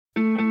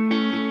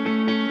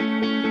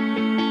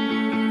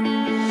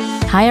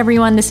Hi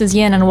everyone, this is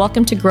Yin and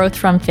welcome to Growth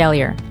from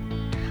Failure.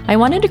 I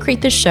wanted to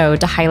create this show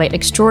to highlight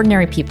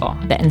extraordinary people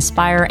that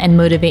inspire and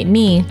motivate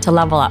me to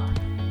level up,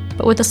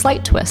 but with a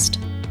slight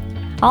twist.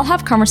 I'll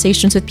have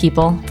conversations with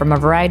people from a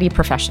variety of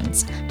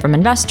professions, from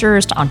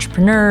investors to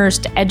entrepreneurs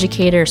to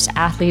educators to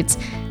athletes,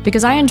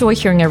 because I enjoy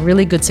hearing a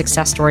really good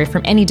success story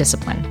from any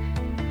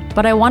discipline.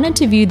 But I wanted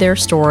to view their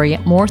story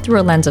more through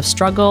a lens of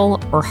struggle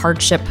or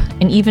hardship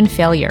and even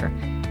failure.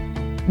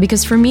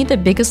 Because for me, the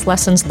biggest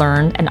lessons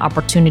learned and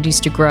opportunities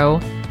to grow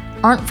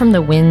aren't from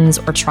the wins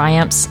or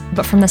triumphs,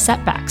 but from the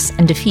setbacks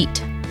and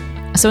defeat.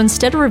 So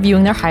instead of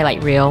reviewing their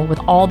highlight reel with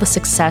all the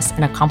success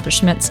and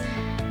accomplishments,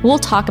 we'll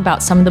talk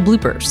about some of the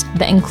bloopers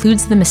that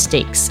includes the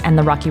mistakes and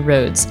the rocky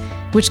roads,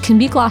 which can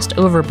be glossed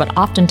over but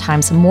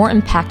oftentimes more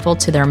impactful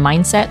to their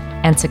mindset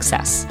and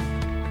success.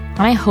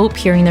 And I hope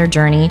hearing their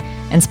journey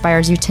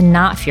inspires you to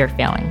not fear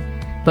failing,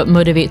 but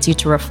motivates you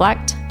to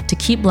reflect, to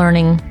keep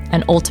learning,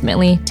 and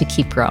ultimately to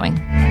keep growing.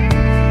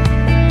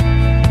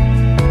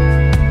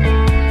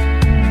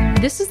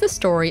 This is the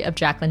story of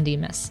Jaclynn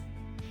Demas.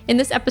 In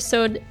this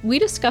episode, we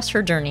discuss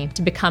her journey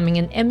to becoming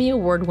an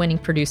Emmy-award winning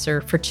producer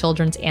for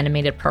children's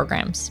animated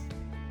programs.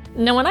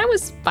 Now, when I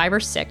was 5 or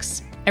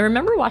 6, I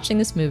remember watching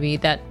this movie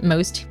that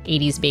most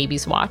 80s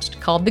babies watched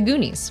called The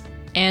Goonies.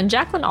 And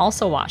Jaclynn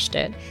also watched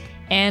it.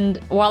 And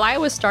while I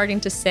was starting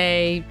to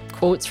say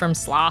quotes from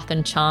Sloth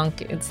and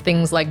Chunk, it's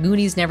things like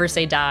Goonies Never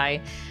Say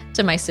Die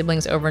to my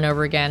siblings over and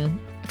over again,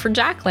 for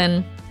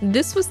Jaclynn,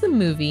 this was the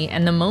movie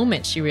and the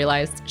moment she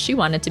realized she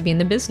wanted to be in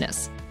the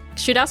business.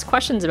 She'd ask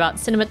questions about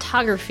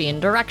cinematography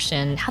and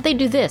direction, how'd they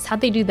do this, how'd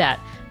they do that,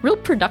 real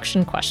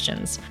production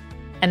questions.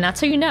 And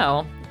that's how you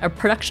know a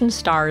production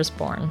star is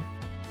born.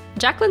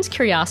 Jaclynn's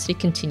curiosity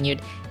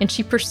continued, and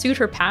she pursued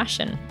her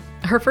passion.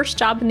 Her first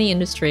job in the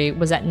industry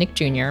was at Nick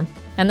Jr.,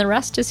 and the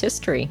rest is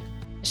history.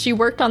 She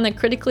worked on the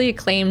critically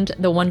acclaimed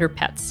The Wonder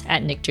Pets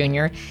at Nick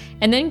Jr.,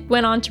 and then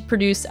went on to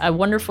produce a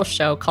wonderful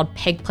show called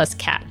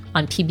Peg+Cat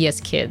on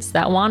PBS Kids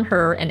that won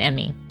her an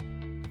Emmy.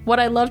 What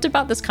I loved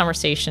about this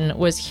conversation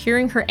was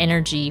hearing her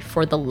energy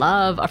for the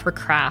love of her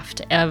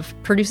craft of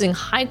producing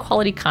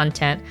high-quality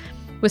content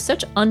with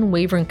such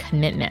unwavering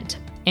commitment.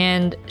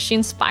 And she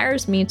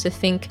inspires me to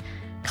think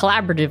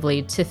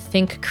collaboratively, to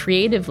think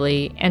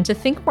creatively, and to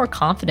think more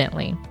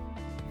confidently.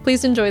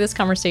 Please enjoy this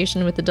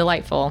conversation with the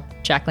delightful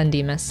Jaclynn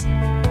Demas.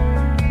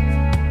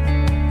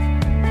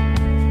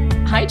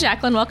 Hi,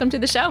 Jaclynn. Welcome to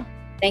the show.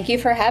 Thank you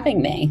for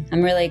having me.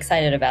 I'm really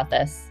excited about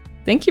this.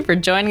 Thank you for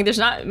joining. There's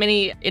not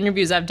many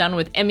interviews I've done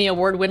with Emmy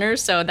Award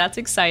winners, so that's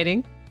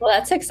exciting. Well,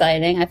 that's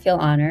exciting. I feel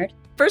honored.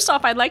 First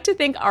off, I'd like to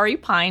thank Ari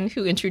Pine,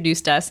 who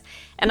introduced us.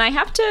 And I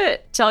have to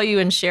tell you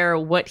and share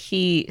what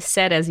he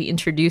said as he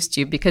introduced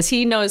you, because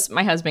he knows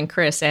my husband,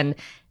 Chris, and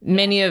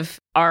many of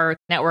our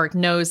network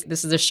knows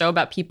this is a show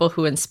about people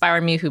who inspire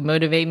me, who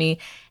motivate me.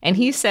 And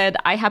he said,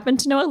 I happen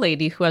to know a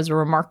lady who has a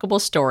remarkable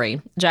story,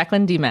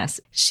 Jaclynn Demas.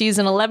 She's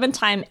an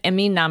 11-time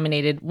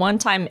Emmy-nominated,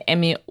 1-time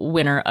Emmy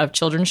winner of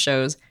children's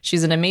shows.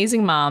 She's an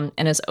amazing mom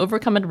and has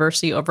overcome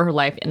adversity over her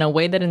life in a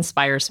way that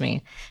inspires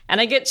me.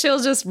 And I get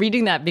chills just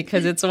reading that,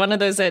 because it's one of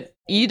those that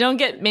you don't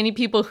get many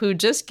people who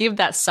just give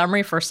that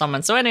summary for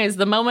someone. So anyways,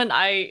 the moment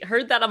I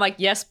heard that, I'm like,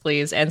 yes,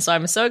 please. And so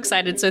I'm so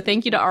excited. So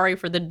thank you to Ari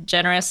for the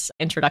generous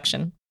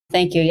introduction.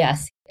 Thank you.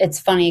 Yes. It's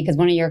funny because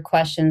one of your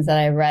questions that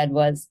I read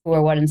was,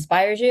 or what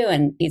inspires you?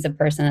 And he's a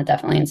person that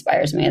definitely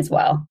inspires me as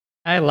well.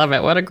 I love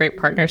it. What a great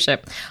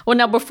partnership. Well,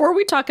 now, before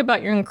we talk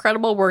about your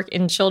incredible work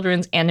in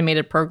children's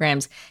animated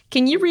programs,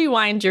 can you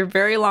rewind your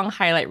very long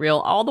highlight reel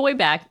all the way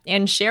back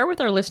and share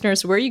with our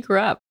listeners where you grew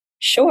up?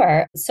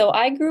 Sure. So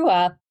I grew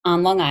up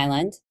on Long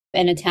Island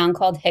in a town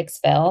called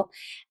Hicksville,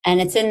 and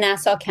it's in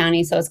Nassau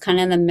County. So it's kind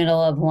of in the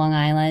middle of Long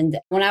Island.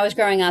 When I was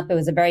growing up, it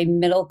was a very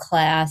middle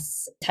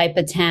class type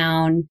of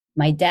town.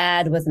 My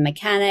dad was a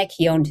mechanic.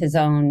 He owned his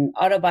own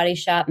auto body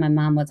shop. My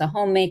mom was a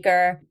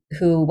homemaker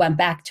who went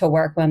back to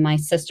work when my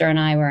sister and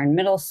I were in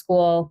middle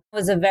school. It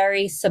was a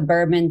very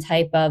suburban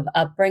type of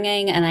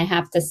upbringing. And I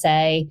have to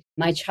say,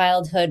 my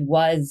childhood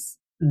was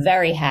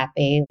very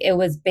happy. It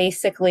was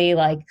basically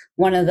like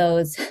one of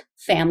those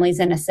families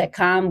in a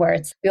sitcom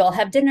where we all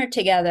have dinner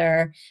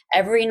together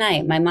every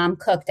night. My mom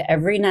cooked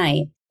every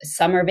night.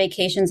 Summer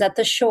vacations at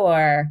the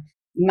shore.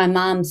 My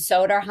mom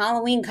sewed our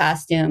Halloween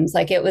costumes.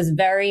 Like, it was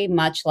very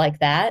much like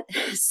that.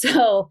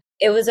 So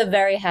it was a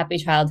very happy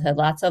childhood,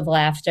 lots of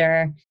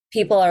laughter.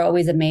 People are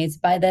always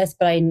amazed by this,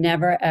 but I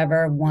never,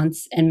 ever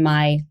once in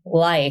my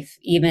life,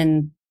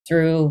 even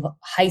through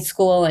high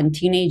school and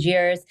teenage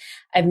years,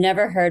 I've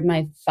never heard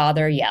my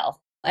father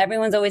yell.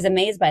 Everyone's always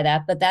amazed by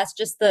that, but that's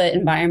just the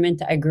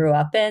environment I grew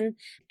up in.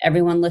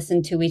 Everyone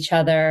listened to each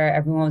other.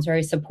 Everyone was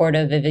very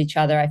supportive of each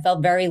other. I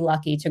felt very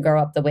lucky to grow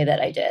up the way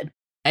that I did.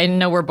 I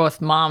know we're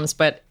both moms,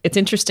 but it's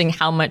interesting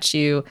how much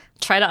you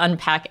try to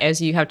unpack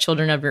as you have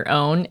children of your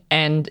own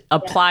and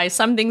apply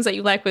some things that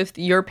you like with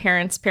your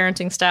parents'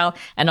 parenting style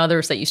and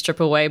others that you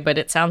strip away. But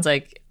it sounds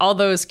like all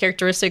those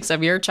characteristics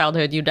of your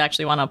childhood, you'd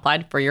actually want to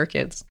apply for your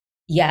kids.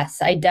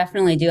 Yes, I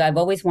definitely do. I've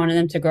always wanted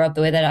them to grow up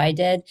the way that I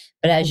did.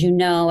 But as you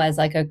know, as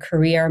like a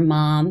career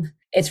mom,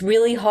 it's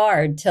really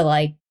hard to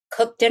like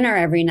cook dinner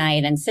every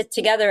night and sit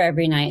together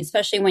every night,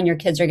 especially when your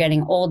kids are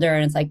getting older.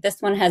 And it's like, this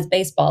one has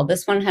baseball,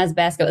 this one has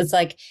basketball. It's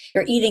like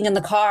you're eating in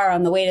the car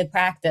on the way to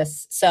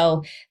practice.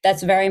 So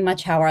that's very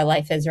much how our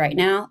life is right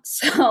now.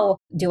 So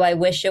do I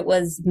wish it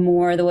was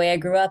more the way I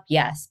grew up?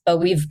 Yes, but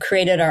we've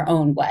created our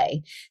own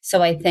way.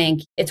 So I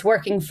think it's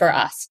working for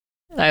us.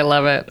 I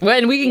love it. Well,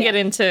 and we can get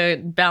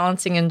into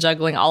balancing and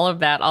juggling all of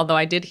that. Although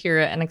I did hear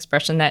an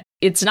expression that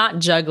it's not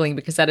juggling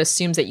because that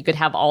assumes that you could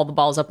have all the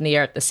balls up in the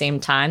air at the same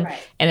time.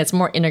 Right. And it's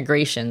more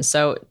integration.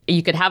 So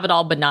you could have it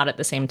all, but not at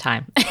the same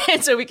time.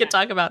 And so we could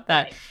talk about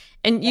that. Right.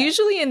 And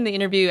usually in the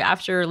interview,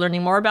 after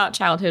learning more about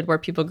childhood, where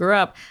people grew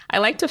up, I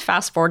like to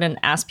fast forward and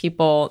ask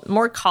people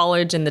more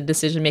college and the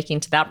decision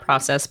making to that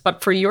process.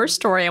 But for your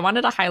story, I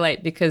wanted to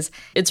highlight because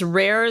it's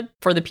rare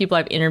for the people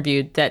I've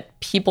interviewed that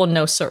people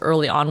know so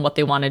early on what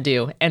they want to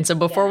do. And so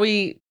before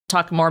we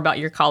talk more about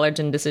your college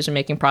and decision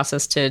making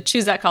process to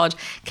choose that college,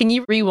 can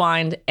you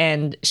rewind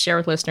and share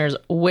with listeners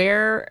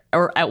where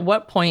or at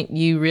what point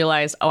you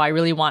realize, oh, I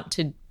really want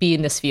to be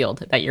in this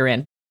field that you're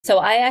in? So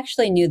I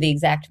actually knew the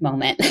exact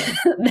moment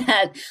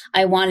that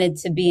I wanted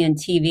to be in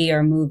TV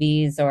or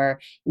movies or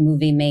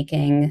movie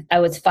making. I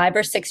was 5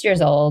 or 6 years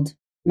old.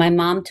 My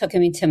mom took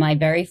me to my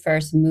very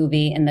first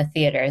movie in the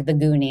theater, The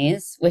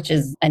Goonies, which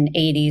is an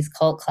 80s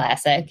cult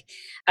classic.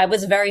 I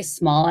was very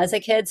small as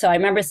a kid, so I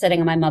remember sitting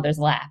on my mother's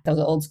lap. Those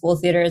old school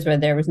theaters where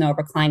there was no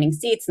reclining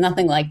seats,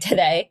 nothing like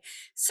today.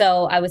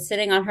 So I was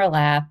sitting on her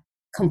lap,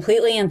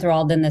 completely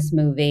enthralled in this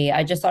movie.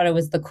 I just thought it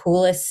was the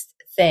coolest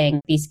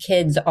thing. These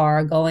kids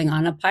are going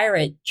on a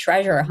pirate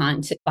treasure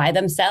hunt by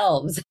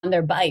themselves on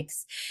their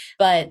bikes.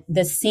 But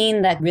the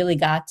scene that really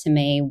got to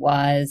me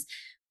was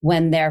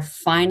when they're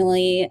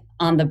finally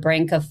on the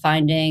brink of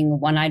finding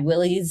One-Eyed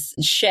Willie's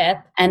ship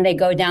and they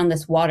go down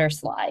this water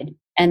slide.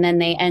 And then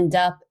they end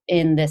up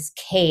in this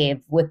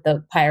cave with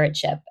the pirate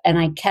ship. And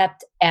I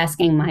kept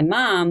asking my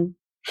mom,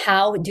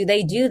 how do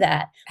they do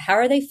that? How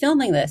are they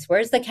filming this?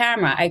 Where's the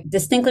camera? I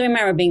distinctly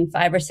remember being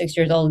 5 or 6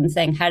 years old and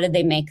saying, how did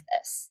they make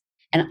this?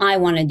 And I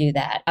want to do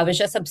that. I was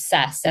just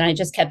obsessed. And I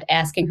just kept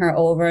asking her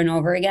over and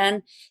over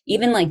again,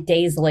 even like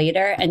days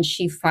later. And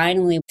she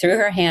finally threw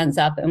her hands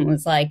up and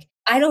was like,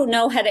 I don't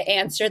know how to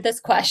answer this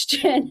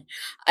question.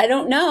 I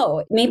don't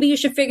know. Maybe you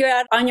should figure it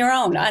out on your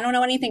own. I don't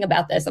know anything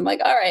about this. I'm like,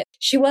 all right.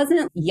 She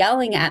wasn't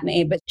yelling at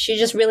me, but she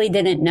just really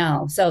didn't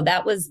know. So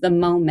that was the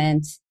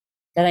moment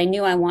that I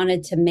knew I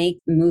wanted to make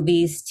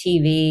movies,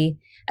 TV.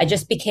 I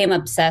just became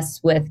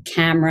obsessed with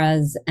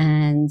cameras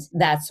and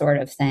that sort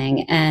of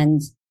thing.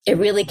 And it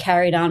really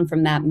carried on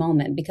from that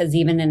moment because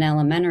even in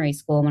elementary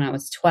school, when I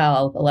was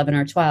 11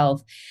 or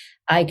 12,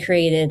 I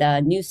created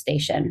a news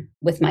station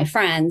with my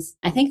friends.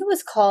 I think it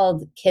was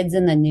called Kids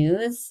in the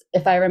News,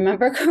 if I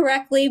remember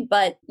correctly.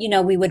 But,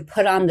 we would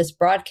put on this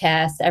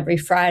broadcast every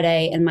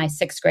Friday in my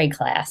 6th grade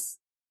class.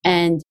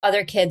 And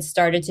other kids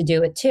started to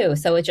do it too.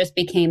 So it just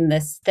became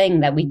this thing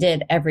that we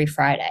did every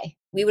Friday.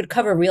 We would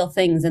cover real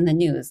things in the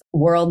news,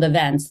 world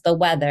events, the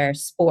weather,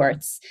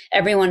 sports.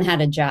 Everyone had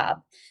a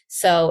job.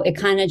 So it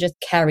kind of just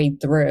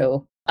carried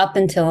through up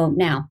until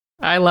now.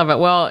 I love it.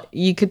 Well,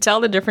 you could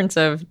tell the difference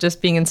of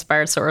just being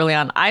inspired so early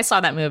on. I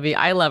saw that movie.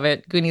 I love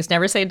it. Goonies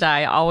Never Say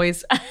Die.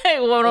 Always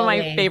one of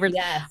my favorites.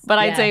 Yes, but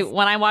I'd say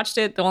when I watched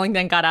it, the only thing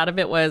I got out of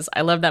it was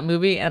I love that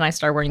movie and I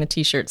started wearing the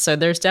t-shirt. So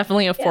there's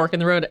definitely a fork in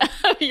the road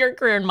of your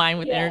career and mine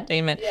with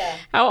entertainment. Yeah.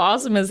 How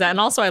awesome is that?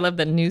 And also I love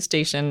the news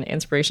station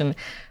inspiration.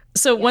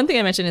 So one thing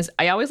I mentioned is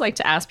I always like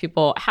to ask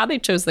people how they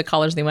chose the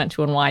college they went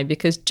to and why,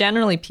 because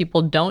generally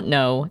people don't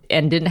know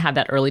and didn't have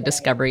that early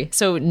discovery.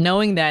 So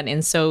knowing that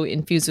and so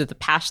infused with the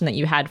passion that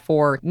you had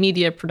for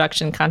media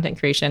production, content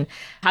creation,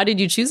 how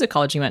did you choose the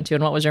college you went to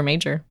and what was your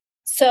major?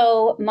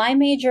 So my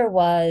major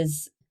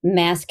was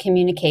mass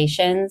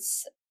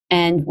communications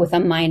and with a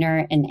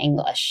minor in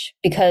English,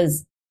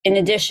 because in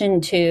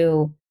addition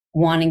to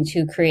wanting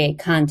to create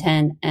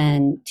content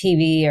and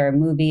TV or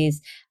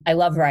movies, I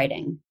love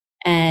writing.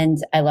 And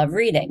I love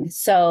reading.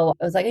 So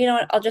I was like, you know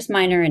what, I'll just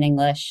minor in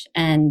English.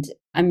 And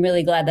I'm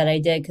really glad that I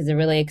did because it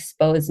really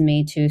exposed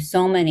me to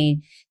so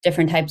many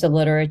different types of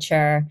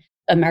literature,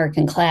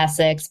 American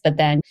classics, but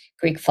then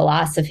Greek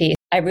philosophy.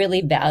 I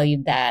really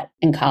valued that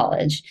in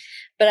college.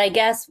 But I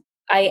guess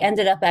I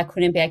ended up at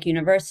Quinnipiac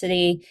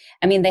University.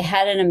 I mean, they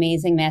had an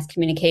amazing mass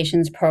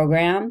communications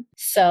program.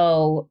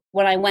 So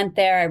when I went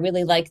there, I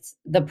really liked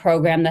the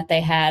program that they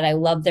had. I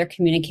loved their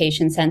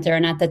communication center.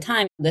 And at the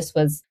time, this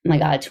was, oh my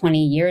God,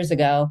 20 years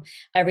ago,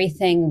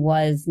 everything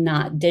was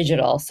not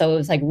digital. So it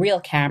was like real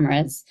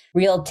cameras,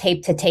 real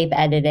tape to tape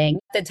editing.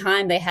 At the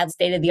time, they had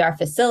state-of-the-art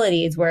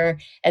facilities,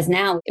 whereas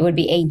now it would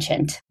be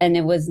ancient. And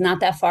it was not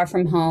that far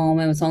from home.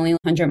 It was only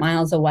 100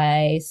 miles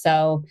away.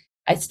 So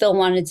I still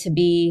wanted to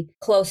be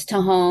close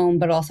to home,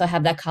 but also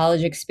have that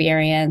college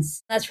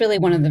experience. That's really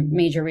one of the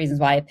major reasons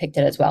why I picked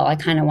it as well. I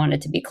kind of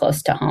wanted to be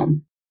close to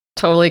home.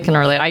 Totally can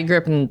relate. I grew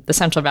up in the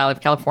Central Valley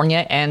of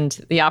California,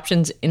 and the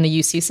options in the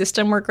UC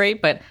system were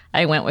great, but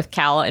I went with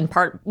Cal in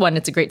part, one,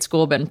 it's a great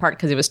school, but in part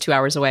because it was 2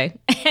 hours away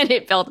and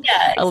it felt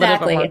a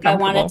little bit more comfortable. If I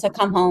wanted to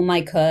come home,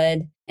 I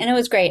could. And it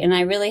was great. And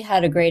I really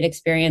had a great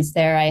experience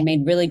there. I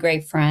made really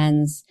great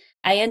friends.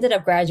 I ended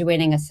up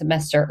graduating a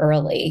semester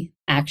early,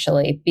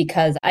 actually,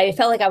 because I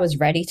felt like I was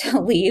ready to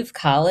leave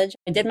college.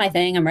 I did my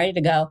thing. I'm ready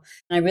to go.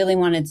 And I really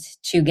wanted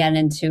to get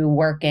into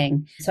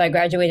working. So I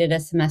graduated a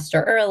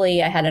semester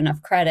early. I had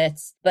enough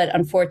credits. But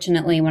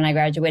unfortunately, when I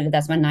graduated,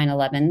 that's when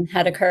 9/11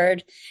 had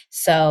occurred.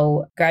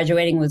 So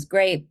graduating was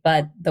great,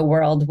 but the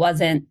world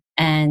wasn't.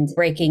 And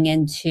breaking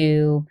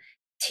into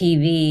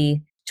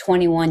TV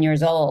 21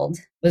 years old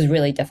was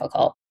really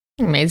difficult.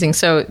 Amazing.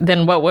 So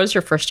then what was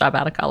your first job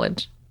out of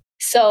college?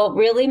 So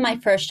really my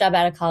first job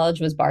out of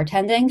college was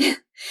bartending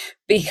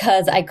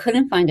because I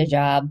couldn't find a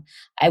job.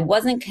 I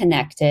wasn't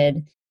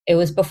connected. It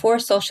was before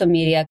social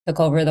media took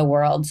over the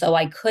world. So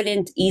I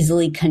couldn't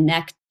easily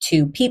connect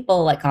to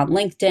people like on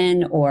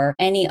LinkedIn or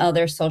any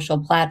other social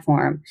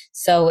platform.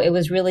 So it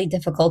was really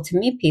difficult to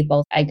meet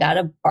people. I got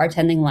a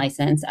bartending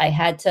license. I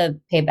had to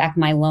pay back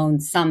my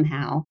loan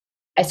somehow.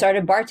 I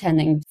started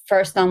bartending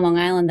first on Long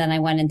Island, then I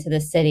went into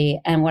the city.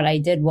 And what I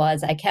did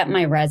was I kept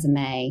my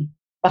resume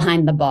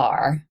behind the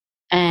bar.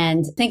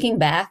 And thinking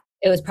back,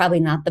 it was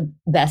probably not the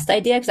best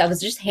idea because I was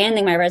just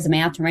handing my resume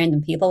out to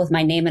random people with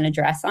my name and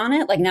address on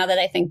it. Like now that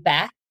I think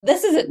back,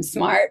 this isn't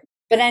smart.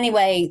 But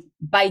anyway,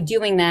 by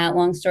doing that,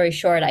 long story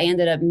short, I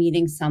ended up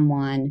meeting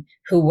someone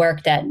who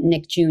worked at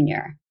Nick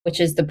Jr., which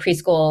is the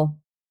preschool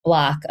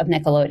block of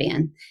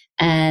Nickelodeon.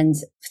 And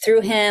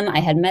through him, I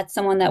had met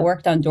someone that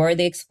worked on Dora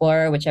the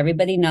Explorer, which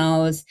everybody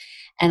knows.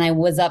 And I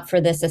was up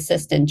for this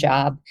assistant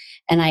job.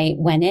 And I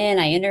went in,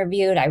 I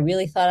interviewed. I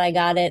really thought I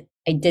got it.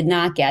 I did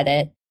not get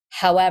it.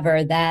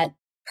 However, that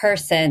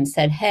person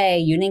said, hey,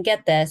 you didn't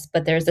get this,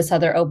 but there's this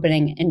other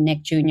opening in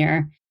Nick Jr.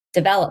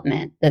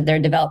 development, their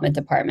development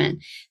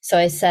department. So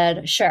I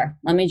said, sure,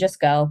 let me just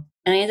go.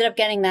 And I ended up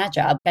getting that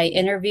job. I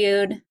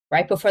interviewed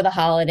right before the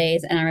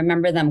holidays. And I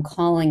remember them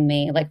calling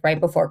me like right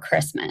before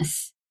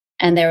Christmas.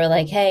 And they were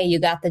like, hey, you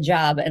got the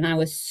job. And I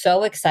was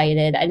so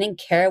excited. I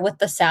didn't care what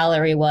the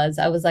salary was.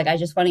 I was like, I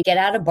just want to get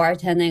out of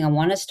bartending. I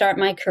want to start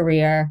my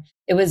career.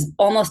 It was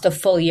almost a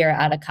full year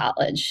out of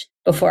college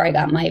before I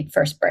got my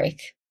first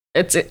break.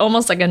 It's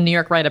almost like a New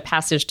York rite of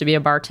passage to be a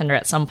bartender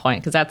at some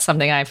point, because that's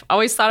something I've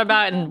always thought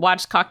about and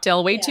watched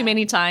Cocktail way too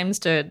many times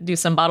to do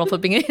some bottle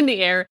flipping in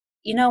the air.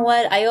 You know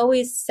what? I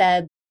always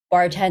said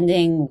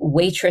bartending,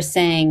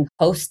 waitressing,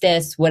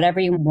 hostess,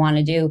 whatever you want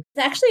to do.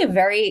 It's actually a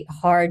very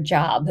hard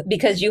job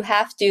because you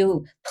have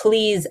to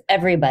please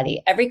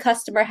everybody. Every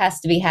customer has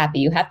to be happy.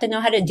 You have to know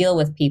how to deal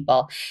with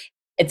people.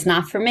 It's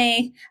not for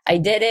me. I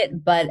did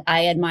it, but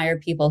I admire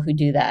people who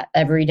do that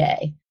every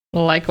day.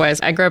 Likewise,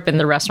 I grew up in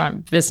the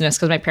restaurant business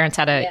because my parents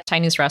had a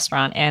Chinese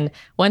restaurant. And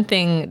one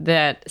thing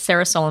that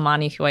Sarah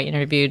Soleimani, who I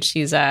interviewed,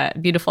 she's a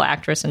beautiful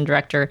actress and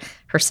director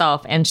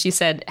herself. And she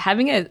said,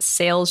 having a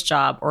sales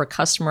job or a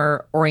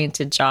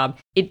customer-oriented job,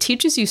 it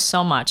teaches you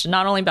so much,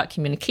 not only about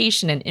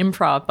communication and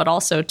improv, but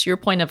also to your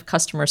point of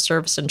customer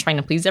service and trying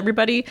to please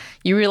everybody.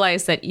 You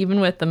realize that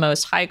even with the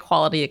most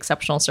high-quality,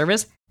 exceptional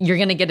service, you're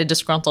going to get a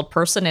disgruntled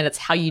person, and it's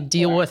how you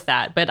deal with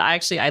that. But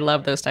I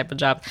love those type of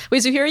jobs.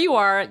 Wait, so here you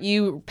are,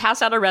 you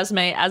pass out a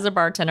resume as a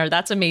bartender.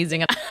 That's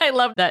amazing. And I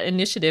love that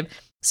initiative.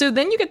 So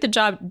then you get the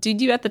job.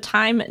 Did you at the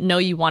time know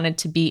you wanted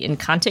to be in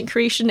content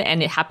creation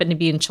and it happened to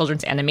be in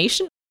children's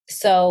animation?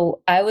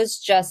 So I was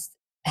just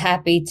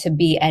happy to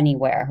be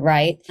anywhere,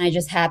 right? I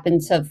just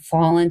happened to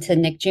fall into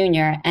Nick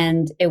Jr.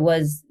 and it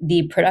was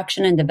the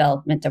production and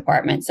development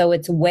department. So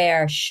it's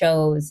where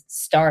shows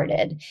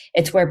started.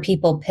 It's where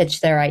people pitch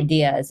their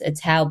ideas.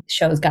 It's how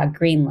shows got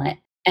greenlit.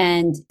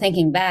 And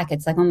thinking back,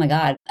 it's like, oh my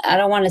God, I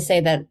don't want to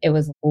say that it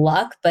was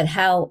luck, but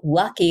how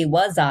lucky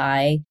was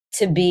I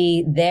to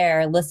be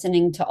there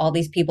listening to all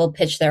these people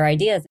pitch their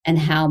ideas and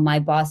how my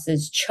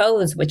bosses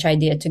chose which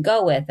idea to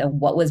go with and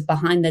what was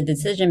behind the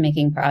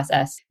decision-making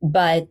process.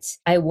 But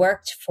I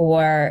worked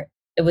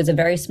it was a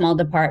very small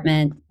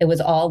department. It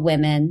was all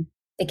women.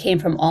 It came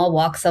from all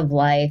walks of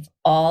life,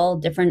 all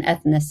different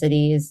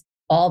ethnicities,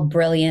 all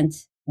brilliant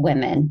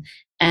women.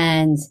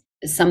 And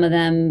some of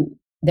them,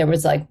 there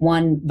was like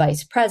one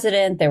vice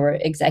president, there were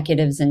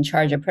executives in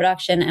charge of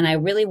production, and I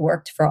really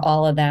worked for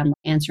all of them,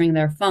 answering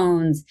their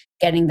phones,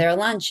 getting their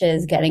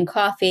lunches, getting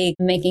coffee,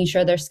 making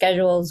sure their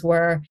schedules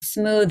were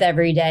smooth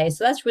every day.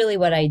 So that's really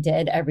what I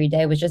did every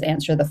day, was just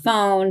answer the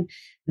phone,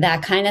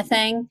 that kind of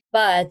thing.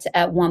 But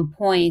at one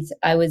point,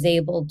 I was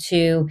able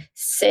to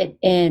sit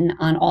in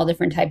on all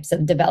different types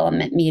of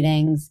development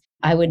meetings.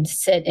 I would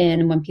sit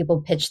in when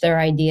people pitched their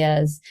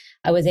ideas.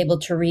 I was able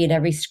to read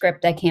every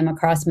script that came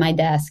across my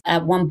desk.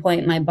 At one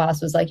point, my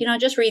boss was like,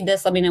 just read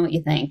this. Let me know what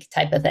you think,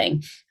 type of thing.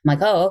 I'm like,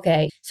 oh,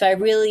 okay. So I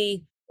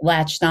really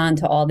latched on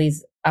to all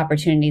these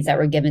opportunities that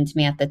were given to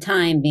me at the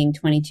time, being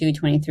 22,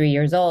 23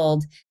 years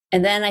old.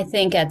 And then I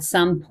think at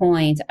some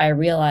point, I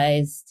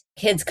realized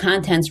kids'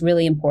 content's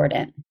really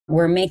important.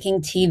 We're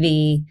making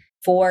TV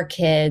for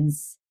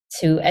kids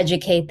to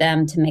educate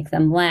them, to make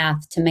them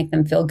laugh, to make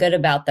them feel good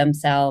about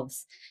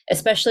themselves,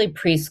 especially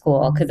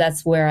preschool, because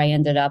that's where I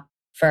ended up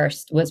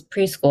first, was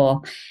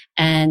preschool.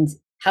 And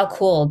how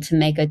cool to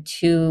make a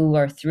 2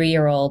 or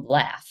 3-year-old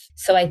laugh.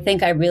 So I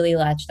think I really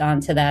latched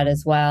onto that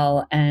as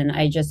well. And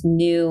I just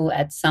knew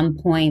at some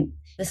point,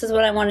 this is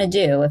what I want to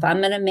do. If I'm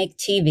going to make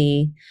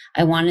TV,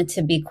 I want it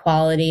to be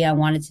quality. I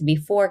want it to be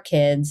for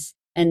kids.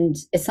 And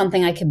it's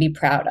something I could be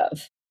proud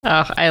of.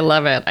 Oh, I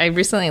love it. I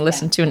recently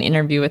listened to an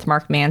interview with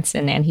Mark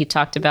Manson, and he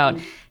talked about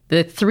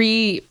the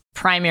 3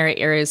 primary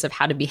areas of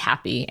how to be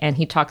happy. And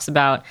he talks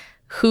about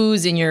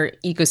who's in your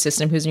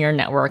ecosystem, who's in your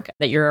network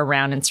that you're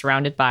around and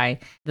surrounded by.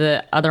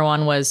 The other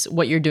one was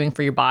what you're doing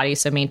for your body,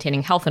 so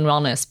maintaining health and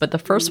wellness. But the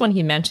first one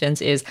he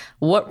mentions is,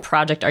 what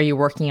project are you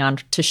working on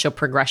to show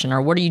progression,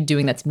 or what are you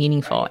doing that's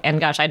meaningful? And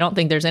gosh, I don't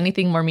think there's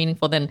anything more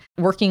meaningful than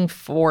working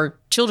for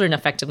children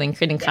effectively and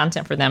creating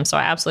content for them. So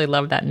I absolutely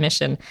love that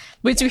mission.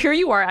 But so here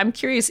you are. I'm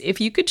curious if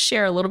you could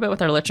share a little bit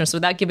with our listeners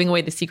without giving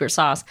away the secret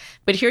sauce.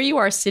 But here you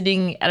are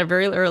sitting at a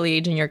very early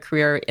age in your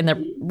career in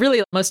the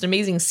really most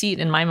amazing seat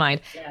in my mind.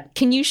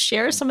 Can you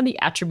share some of the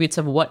attributes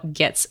of what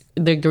gets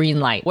the green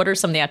light? What are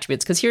some of the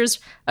attributes? Because here's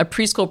a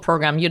preschool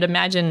program. You'd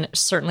imagine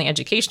certainly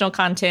educational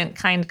content,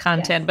 kind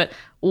content, but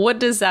what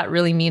does that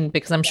really mean?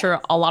 Because I'm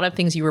sure a lot of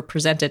things you were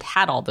presented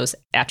had all those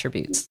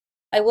attributes.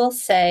 I will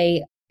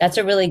say that's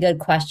a really good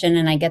question.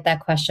 And I get that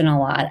question a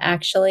lot,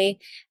 actually.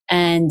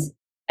 And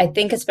I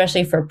think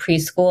especially for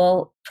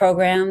preschool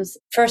programs,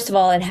 first of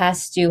all, it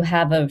has to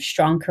have a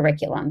strong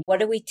curriculum. What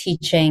are we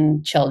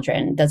teaching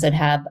children? Does it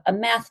have a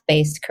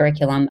math-based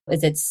curriculum?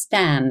 Is it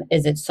STEM?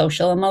 Is it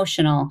social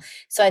emotional?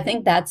 So I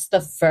think that's the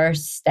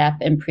first step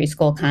in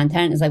preschool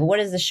content is like, what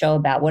is the show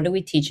about? What are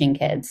we teaching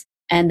kids?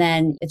 And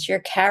then it's your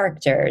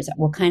characters.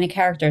 What kind of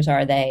characters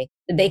are they?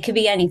 They could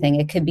be anything.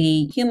 It could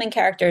be human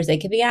characters. They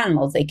could be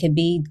animals. They could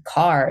be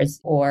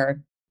cars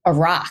or a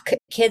rock.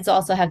 Kids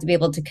also have to be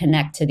able to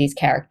connect to these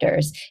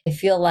characters. I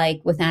feel like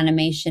with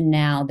animation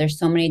now, there's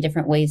so many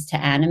different ways to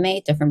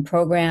animate, different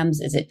programs.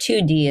 Is it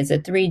 2D? Is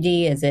it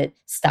 3D? Is it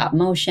stop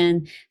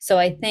motion? So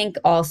I think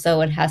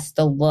also it has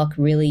to look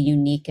really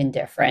unique and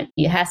different.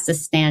 It has to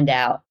stand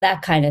out,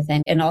 that kind of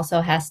thing. And also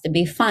has to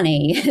be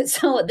funny.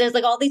 So there's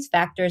like all these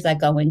factors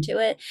that go into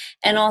it.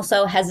 And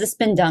also, has this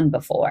been done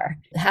before?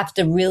 You have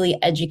to really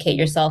educate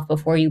yourself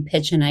before you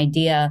pitch an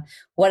idea.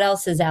 What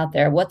else is out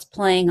there? What's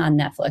playing on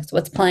Netflix?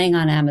 What's playing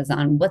on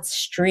Amazon? What's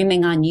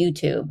streaming on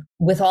YouTube?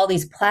 With all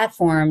these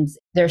platforms,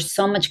 there's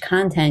so much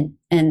content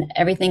and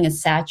everything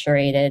is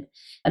saturated.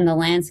 And the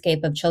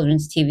landscape of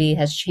children's TV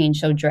has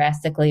changed so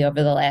drastically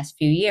over the last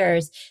few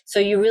years. So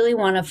you really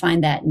want to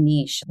find that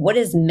niche. What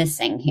is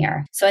missing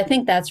here? So I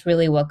think that's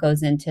really what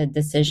goes into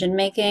decision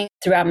making.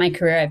 Throughout my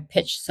career, I've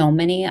pitched so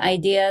many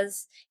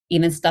ideas,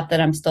 even stuff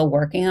that I'm still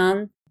working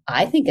on.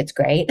 I think it's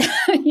great,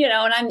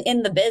 and I'm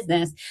in the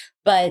business,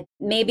 but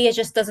maybe it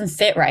just doesn't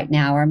fit right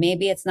now, or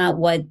maybe it's not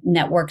what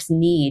networks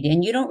need.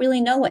 And you don't really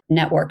know what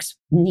networks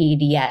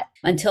need yet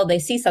until they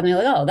see something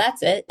like, oh,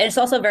 that's it. And it's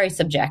also very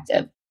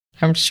subjective.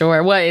 I'm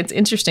sure. Well, it's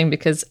interesting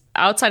because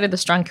outside of the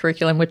strong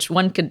curriculum, which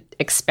one could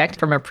expect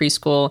from a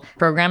preschool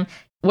program,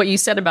 what you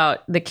said about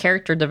the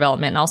character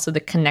development and also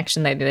the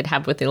connection that they'd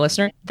have with the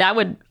listener, that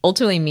would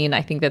ultimately mean,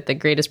 I think, that the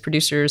greatest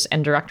producers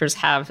and directors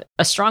have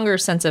a stronger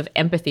sense of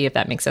empathy, if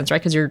that makes sense, right?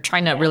 Because you're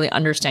trying to really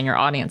understand your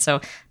audience.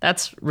 So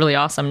that's really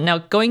awesome. Now,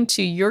 going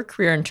to your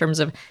career in terms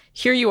of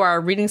here you are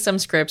reading some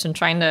scripts and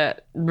trying to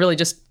really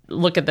just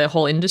look at the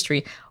whole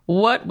industry.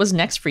 What was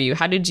next for you?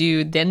 How did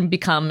you then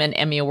become an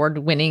Emmy Award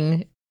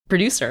winning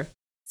producer?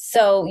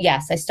 So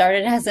yes, I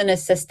started as an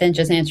assistant,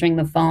 just answering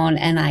the phone.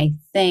 And I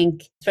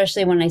think,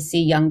 especially when I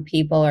see young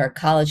people or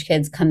college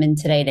kids come in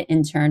today to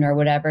intern or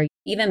whatever,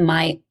 even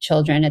my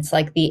children, it's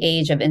like the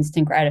age of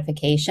instant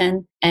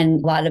gratification.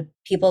 And a lot of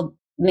people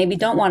maybe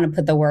don't want to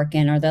put the work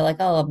in, or they're like,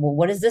 oh, well,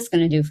 what is this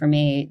going to do for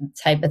me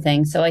type of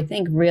thing. So I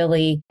think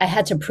really I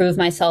had to prove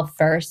myself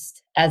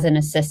first as an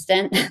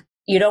assistant.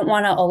 You don't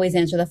want to always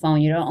answer the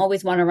phone. You don't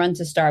always want to run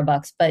to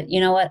Starbucks, but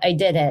you know what? I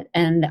did it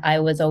and I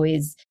was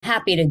always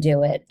happy to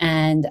do it.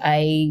 And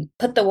I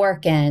put the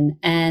work in,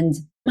 and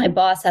my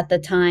boss at the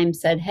time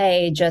said,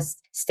 hey,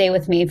 just stay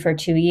with me for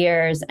 2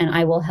 years and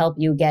I will help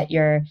you get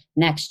your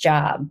next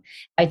job.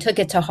 I took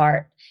it to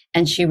heart,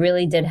 and she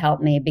really did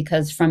help me,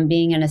 because from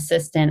being an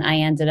assistant, I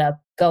ended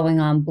up going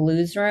on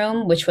Blues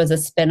Room, which was a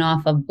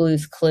spinoff of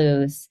Blues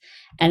Clues.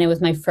 And it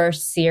was my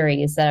first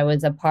series that I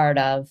was a part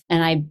of.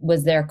 And I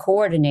was their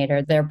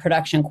coordinator, their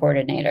production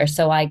coordinator.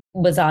 So I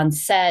was on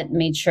set,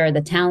 made sure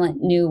the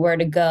talent knew where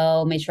to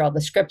go, made sure all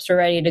the scripts were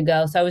ready to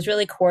go. So I was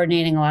really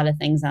coordinating a lot of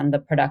things on the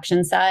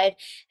production side.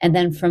 And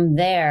then from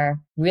there,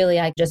 really,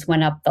 I just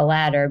went up the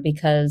ladder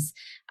because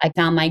I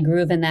found my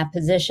groove in that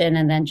position.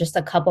 And then just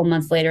a couple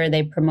months later,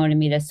 they promoted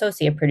me to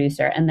associate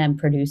producer and then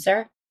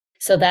producer.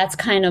 So that's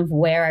kind of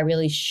where I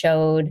really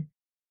showed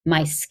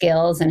my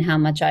skills and how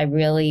much I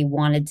really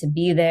wanted to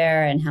be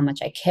there and how much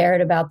I cared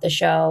about the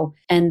show.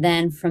 And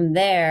then from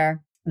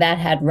there, that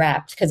had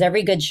wrapped, because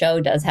every good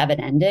show does have an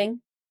ending.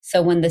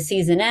 So when the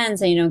season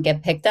ends and you don't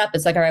get picked up,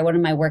 it's like, all right, what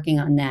am I working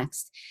on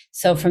next?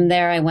 So from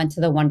there, I went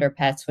to the Wonder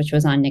Pets, which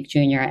was on Nick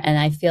Jr. And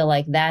I feel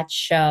like that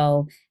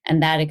show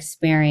and that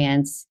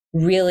experience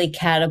really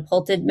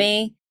catapulted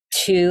me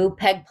to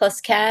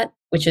Peg+Cat.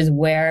 which is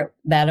where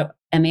that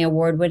Emmy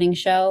Award winning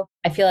show,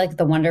 I feel like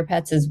the Wonder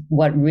Pets is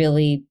what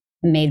really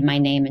made my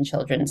name in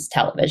children's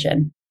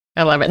television.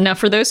 I love it. Now,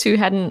 for those who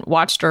hadn't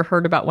watched or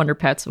heard about Wonder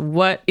Pets,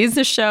 what is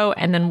the show?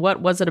 And then what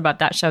was it about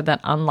that show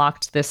that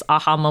unlocked this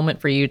aha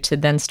moment for you to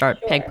then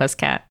start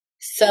Peg+Cat?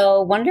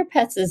 So Wonder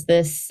Pets is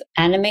this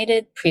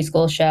animated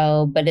preschool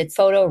show, but it's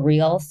photo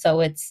real. So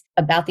it's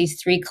about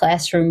these 3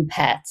 classroom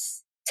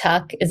pets.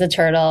 Tuck is a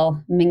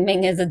turtle, Ming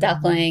Ming is a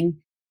duckling,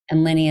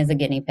 and Linny is a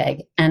guinea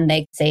pig. And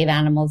they save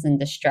animals in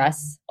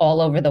distress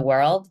all over the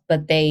world,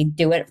 but they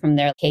do it from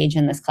their cage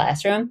in this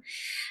classroom.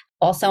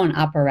 Also an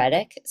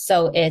operatic.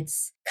 So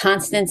it's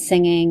constant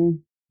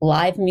singing.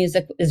 Live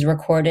music is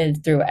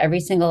recorded through every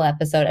single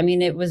episode. I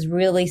mean, it was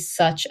really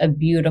such a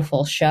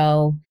beautiful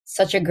show,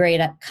 such a great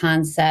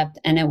concept,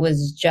 and it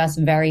was just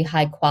very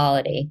high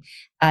quality.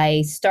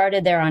 I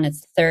started there on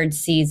its 3rd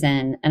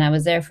season, and I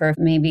was there for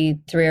maybe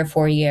 3 or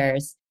 4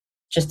 years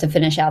just to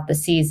finish out the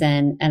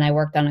season. And I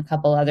worked on a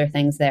couple other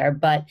things there.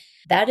 But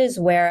that is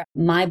where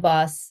my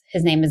boss,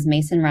 his name is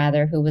Mason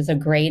Rather, who was a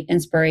great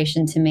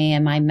inspiration to me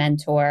and my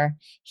mentor.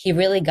 He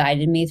really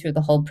guided me through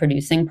the whole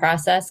producing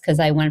process because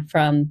I went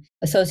from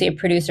associate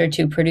producer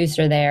to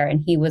producer there,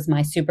 and he was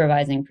my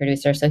supervising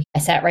producer. So I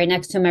sat right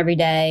next to him every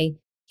day.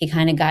 He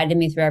kind of guided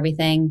me through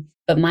everything.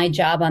 But my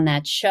job on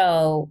that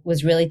show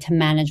was really to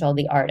manage all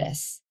the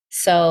artists.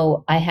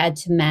 So I had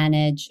to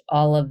manage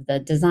all of the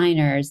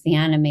designers, the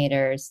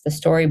animators, the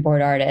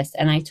storyboard artists,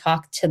 and I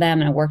talked to them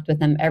and I worked with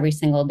them every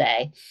single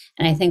day.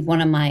 And I think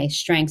one of my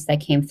strengths that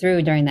came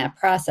through during that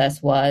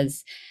process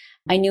was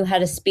I knew how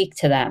to speak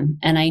to them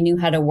and I knew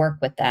how to work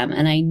with them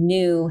and I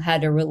knew how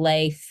to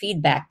relay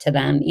feedback to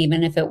them,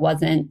 even if it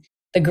wasn't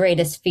the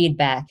greatest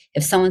feedback.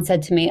 If someone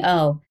said to me,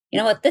 oh, you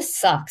know what, this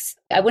sucks,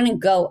 I wouldn't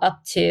go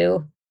up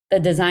to the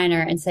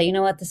designer and say, you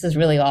know what, this is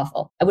really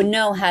awful. I would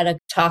know how to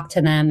talk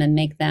to them and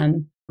make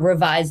them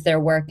revise their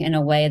work in a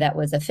way that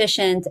was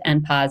efficient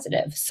and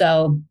positive.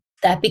 So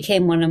that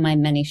became one of my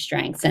many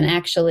strengths. And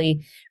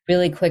actually,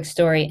 really quick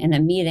story, in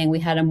a meeting, we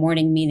had a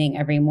morning meeting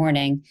every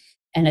morning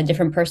and a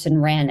different person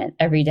ran it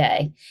every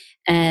day.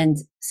 And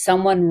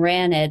someone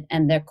ran it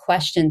and their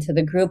question to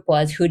the group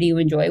was, who do you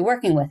enjoy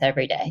working with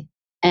every day?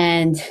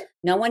 And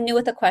no one knew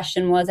what the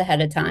question was ahead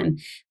of time.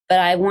 But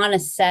I want to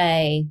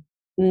say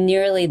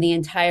nearly the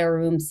entire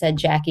room said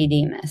Jackie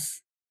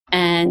Demas.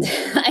 And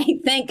I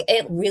think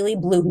it really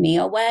blew me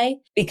away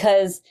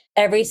because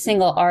every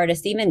single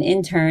artist, even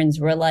interns,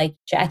 were like,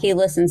 Jackie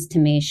listens to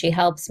me. She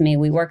helps me.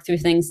 We work through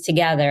things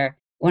together.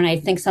 When I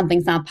think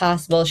something's not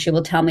possible, she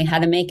will tell me how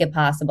to make it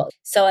possible.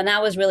 So, and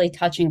that was really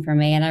touching for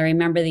me. And I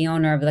remember the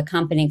owner of the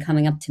company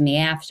coming up to me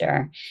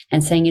after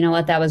and saying, you know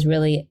what, that was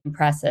really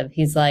impressive.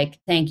 He's like,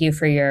 thank you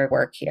for your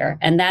work here.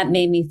 And that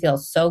made me feel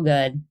so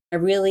good. I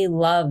really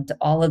loved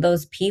all of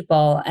those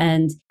people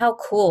and how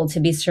cool to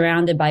be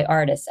surrounded by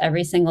artists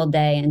every single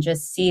day and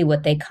just see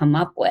what they come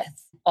up with.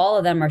 All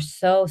of them are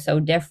so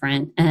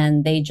different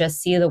and they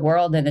just see the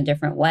world in a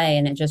different way.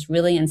 And it just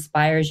really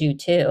inspires you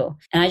too.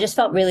 And I just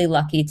felt really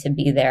lucky to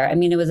be there. I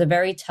mean, it was a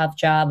very tough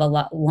job, a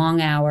lot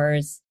long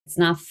hours. It's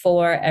not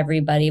for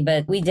everybody,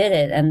 but we did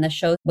it. And the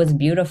show was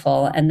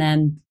beautiful. And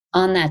then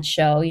on that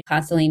show, you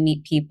constantly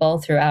meet people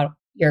throughout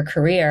your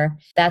career.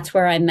 That's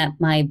where I met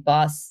my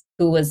boss,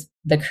 who was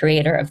the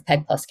creator of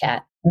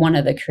Peg+Cat, one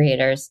of the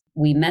creators.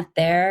 We met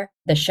there.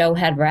 The show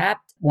had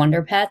wrapped,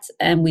 Wonder Pets,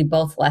 and we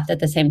both left at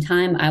the same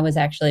time. I was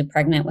actually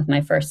pregnant with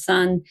my first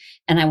son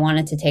and I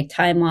wanted to take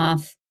time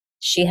off.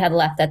 She had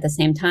left at the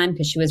same time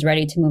because she was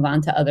ready to move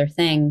on to other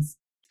things.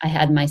 I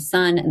had my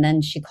son and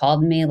then she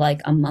called me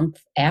like a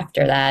month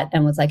after that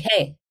and was like,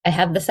 hey, I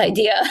have this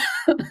idea.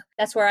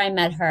 That's where I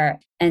met her.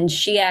 And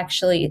she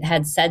actually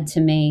had said to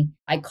me,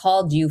 I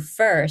called you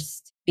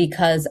first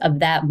because of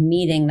that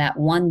meeting, that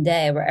one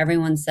day where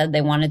everyone said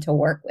they wanted to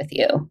work with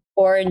you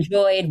or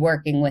enjoyed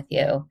working with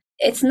you.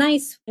 It's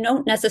nice. You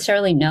don't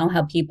necessarily know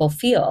how people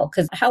feel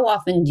because how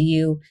often do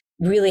you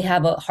really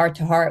have a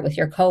heart-to-heart with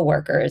your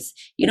coworkers?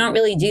 You don't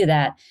really do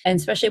that. And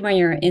especially when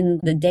you're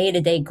in the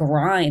day-to-day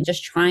grind,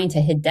 just trying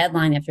to hit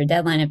deadline after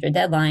deadline after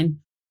deadline,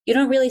 you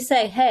don't really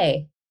say,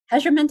 hey,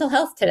 how's your mental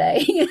health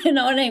today? You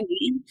know what I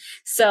mean?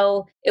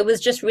 So it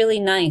was just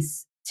really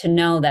nice to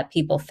know that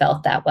people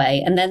felt that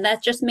way. And then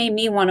that just made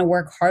me want to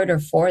work harder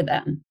for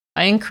them.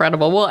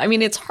 Incredible. Well, I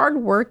mean, it's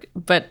hard work,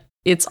 but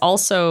it's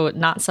also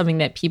not something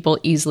that people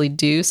easily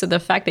do. So the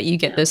fact that you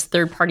get this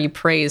third-party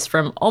praise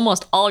from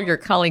almost all your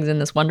colleagues in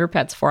this Wonder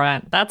Pets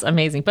format, that's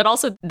amazing. But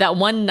also that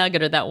one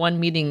nugget or that one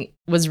meeting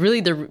was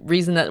really the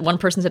reason that one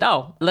person said,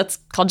 oh, let's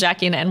call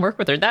Jackie and work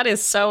with her. That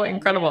is so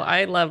incredible.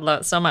 I love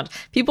that so much.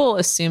 People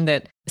assume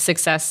that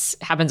success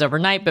happens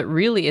overnight, but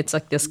really it's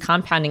like this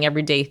compounding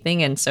everyday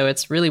thing. And so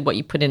it's really what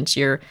you put into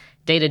your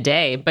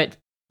day-to-day. But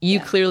you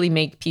clearly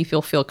make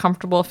people feel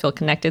comfortable, feel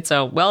connected.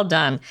 So well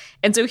done.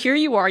 And so here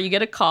you are, you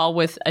get a call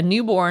with a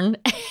newborn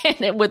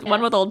and with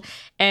 1 month old,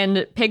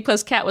 and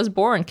Peg+Cat was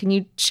born. Can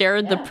you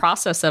share the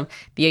process of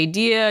the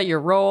idea, your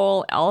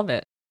role, all of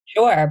it?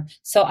 Sure.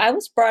 So I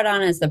was brought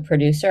on as the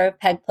producer of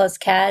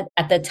Peg+Cat.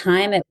 At the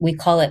time, we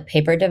call it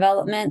paper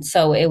development.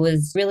 So it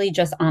was really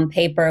just on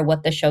paper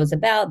what the show's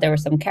about. There were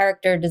some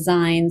character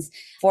designs,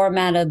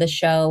 format of the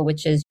show,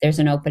 which is there's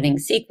an opening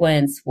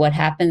sequence. What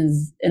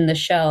happens in the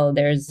show?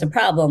 There's a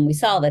problem. We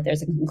solve it.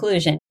 There's a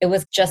conclusion. It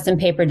was just in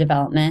paper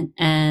development.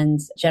 And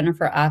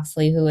Jennifer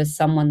Oxley, who is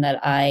someone that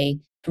I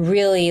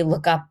really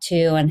look up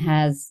to and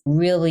has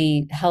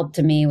really helped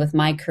me with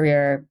my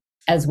career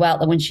as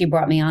well. When she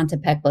brought me on to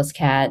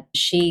Peg+Cat,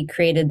 she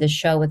created the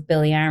show with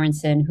Billy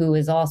Aronson, who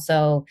is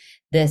also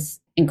this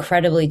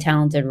incredibly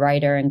talented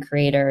writer and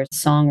creator,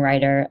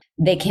 songwriter.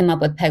 They came up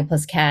with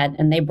Peg+Cat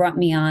and they brought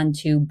me on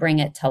to bring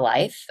it to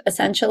life,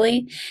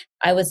 essentially.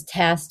 I was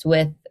tasked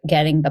with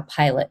getting the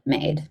pilot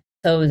made.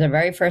 So it was the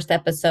very first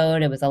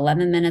episode. It was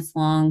 11 minutes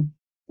long.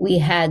 We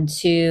had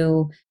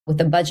to, with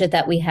the budget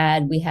that we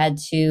had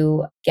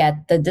to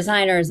get the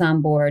designers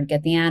on board,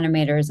 get the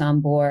animators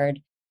on board,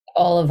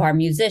 all of our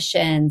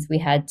musicians. We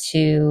had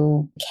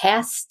to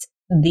cast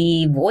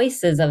the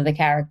voices of the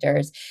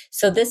characters.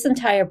 So this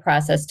entire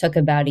process took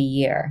about a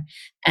year.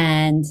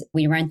 And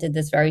we rented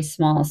this very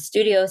small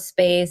studio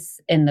space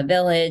in the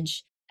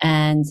village.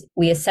 And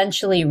we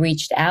essentially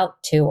reached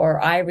out to,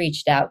 or I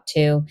reached out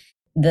to,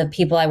 the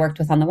people I worked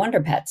with on the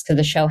Wonder Pets because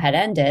the show had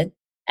ended.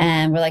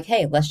 And we're like,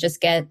 hey, let's just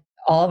get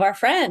all of our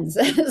friends.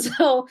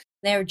 So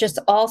they're just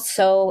all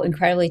so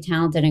incredibly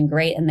talented and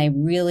great. And they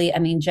really, I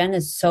mean, Jen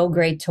is so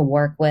great to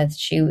work with.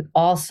 She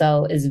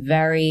also is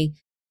very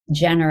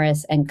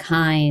generous and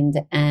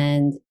kind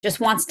and just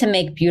wants to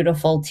make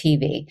beautiful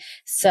TV.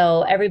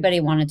 So everybody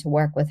wanted to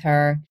work with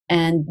her.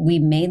 And we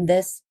made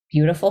this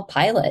beautiful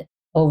pilot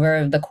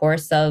over the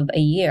course of a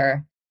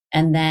year.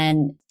 And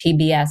then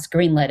PBS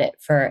greenlit it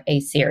for a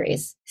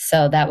series.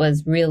 So that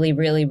was really,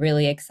 really,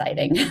 really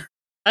exciting.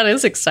 That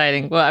is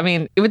exciting. Well, I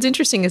mean, what's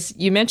interesting is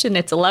you mentioned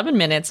it's 11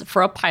 minutes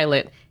for a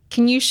pilot.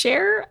 Can you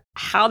share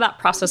how that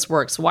process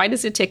works? Why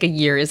does it take a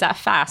year? Is that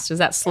fast? Is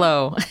that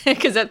slow?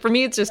 Because for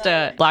me, it's just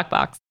a black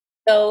box.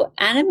 So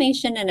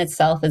animation in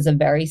itself is a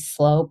very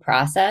slow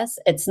process.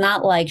 It's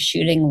not like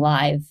shooting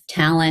live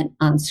talent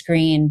on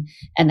screen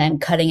and then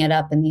cutting it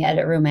up in the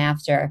edit room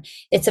after.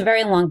 It's a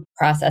very long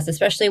process,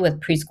 especially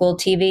with preschool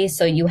TV.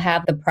 So you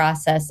have the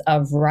process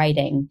of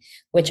writing,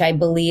 which I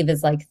believe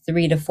is like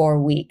 3 to 4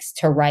 weeks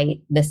to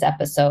write this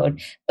episode.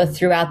 But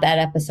throughout that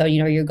episode,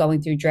 you're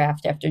going through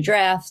draft after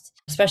draft,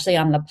 especially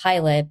on the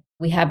pilot.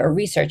 We have a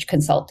research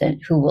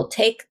consultant who will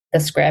take the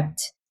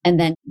script and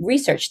then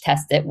research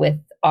test it with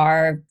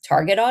our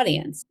target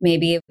audience.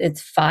 Maybe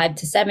it's 5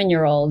 to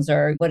 7-year-olds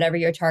or whatever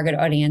your target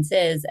audience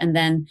is. And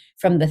then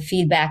from the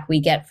feedback we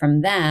get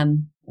from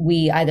them,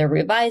 we either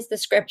revise the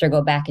script or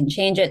go back and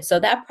change it. So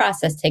that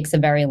process takes a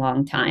very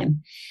long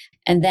time.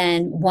 And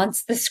then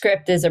once the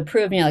script is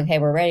approved and you're like, hey,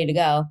 we're ready to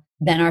go,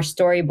 then our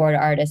storyboard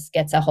artist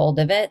gets a hold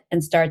of it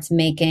and starts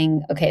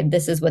making, okay,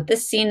 this is what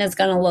this scene is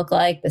going to look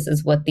like. This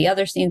is what the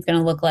other scene is going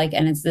to look like.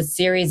 And it's this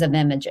series of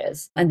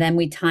images. And then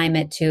we time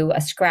it to a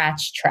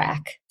scratch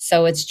track.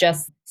 So it's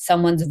just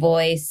someone's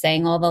voice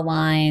saying all the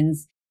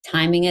lines,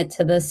 timing it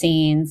to the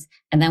scenes,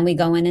 and then we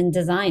go in and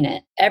design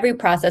it. Every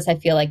process, I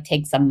feel like,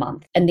 takes a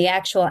month. And the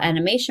actual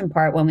animation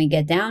part, when we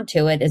get down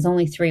to it, is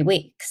only 3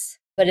 weeks.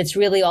 But it's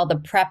really all the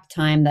prep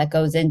time that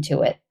goes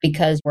into it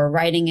because we're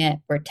writing it,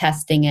 we're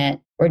testing it,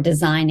 we're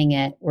designing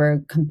it,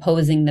 we're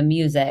composing the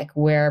music,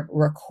 we're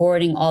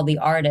recording all the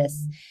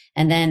artists,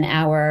 and then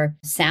our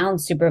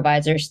sound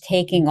supervisors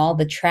taking all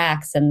the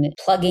tracks and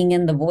plugging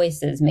in the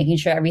voices, making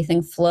sure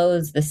everything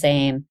flows the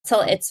same.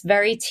 So it's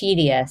very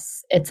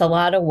tedious. It's a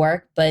lot of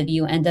work, but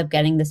you end up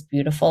getting this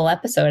beautiful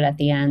episode at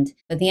the end.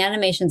 But the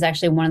animation is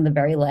actually one of the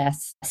very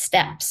last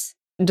steps.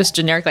 Just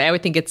generically, I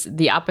would think it's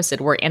the opposite,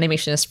 where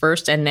animation is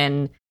first and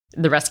then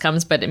the rest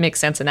comes, but it makes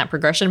sense in that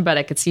progression. But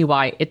I could see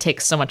why it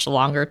takes so much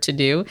longer to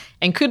do.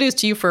 And kudos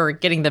to you for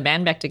getting the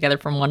band back together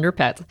from Wonder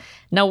Pets.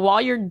 Now, while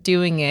you're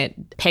doing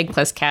it,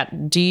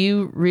 Peg+Cat, do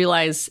you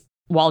realize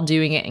while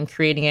doing it and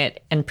creating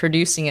it and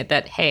producing it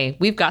that, hey,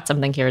 we've got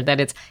something here that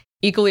it's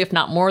equally, if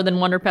not more than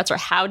Wonder Pets? Or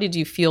how did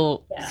you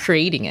feel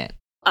creating it?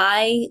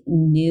 I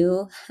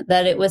knew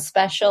that it was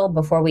special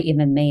before we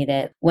even made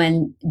it.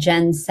 When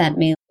Jen sent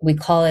me, we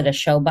call it a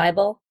show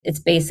Bible. It's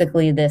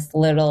basically this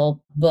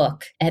little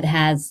book. It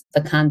has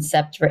the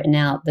concept written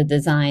out, the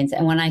designs.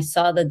 And when I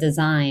saw the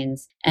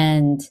designs,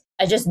 and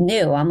I just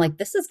knew, I'm like,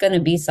 this is going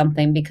to be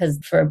something, because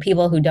for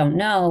people who don't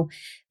know,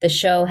 the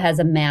show has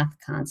a math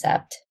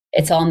concept.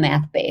 It's all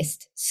math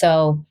based.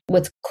 So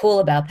what's cool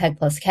about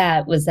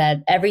Peg+Cat was that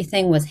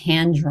everything was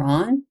hand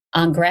drawn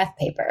on graph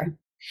paper.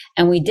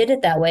 And we did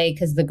it that way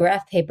because the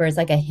graph paper is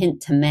like a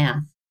hint to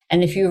math.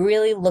 And if you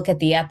really look at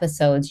the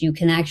episodes, you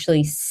can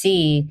actually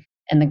see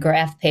in the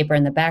graph paper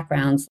in the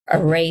backgrounds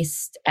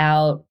erased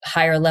out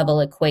higher level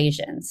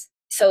equations.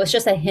 So it's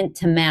just a hint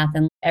to math,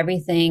 and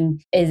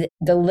everything is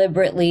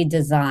deliberately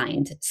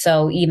designed.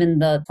 So even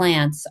the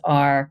plants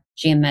are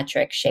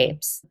geometric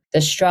shapes.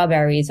 The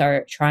strawberries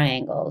are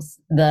triangles.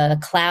 The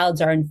clouds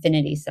are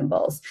infinity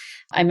symbols.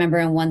 I remember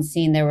in one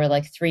scene, there were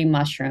like 3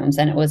 mushrooms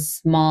and it was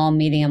small,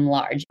 medium,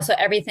 large. So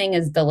everything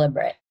is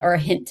deliberate or a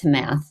hint to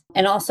math.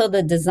 And also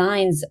the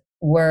designs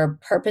were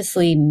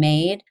purposely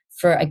made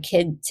for a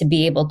kid to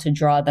be able to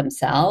draw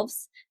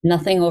themselves.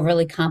 Nothing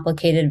overly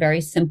complicated, very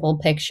simple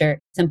picture,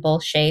 simple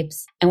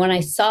shapes. And when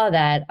I saw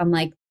that, I'm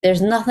like,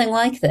 there's nothing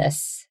like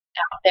this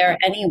out there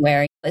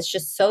anywhere. It's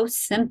just so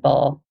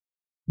simple,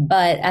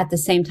 but at the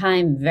same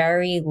time,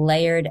 very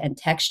layered and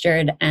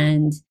textured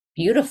and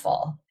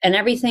beautiful. And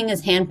everything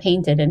is hand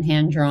painted and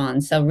hand drawn.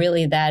 So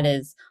really that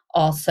is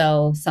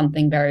also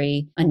something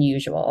very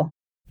unusual.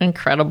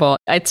 Incredible.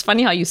 It's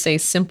funny how you say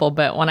simple,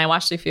 but when I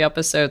watched a few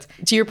episodes,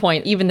 to your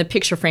point, even the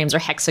picture frames are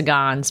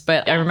hexagons.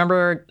 But I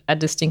remember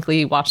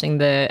distinctly watching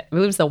I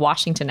believe it was the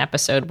Washington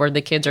episode where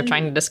the kids are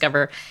trying to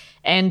discover.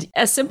 And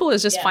as simple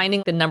as just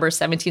finding the number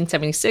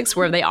 1776,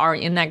 where they are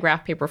in that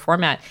graph paper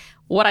format.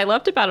 What I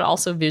loved about it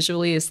also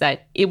visually is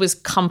that it was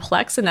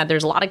complex in that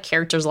there's a lot of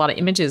characters, a lot of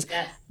images,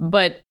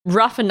 but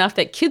rough enough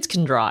that kids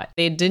can draw it.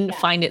 They didn't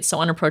find it so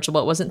unapproachable.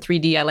 It wasn't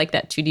 3D. I like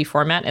that 2D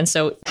format. And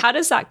so how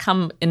does that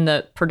come in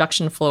the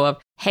production flow of,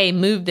 hey,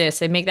 move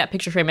this and make that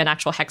picture frame an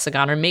actual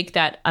hexagon or make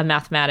that a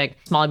mathematic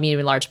small,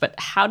 medium, large? But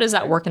how does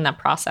that work in that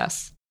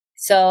process?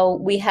 So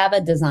we have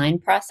a design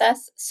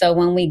process. So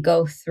when we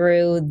go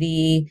through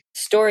the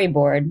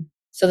storyboard,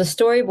 so the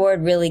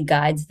storyboard really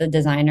guides the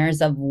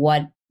designers of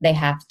what they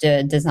have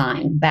to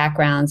design: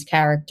 backgrounds,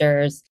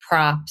 characters,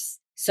 props.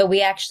 So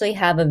we actually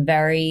have a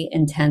very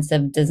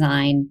intensive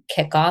design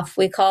kickoff,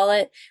 we call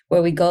it,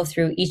 where we go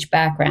through each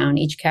background,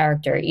 each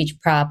character, each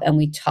prop, and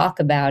we talk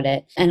about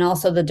it. And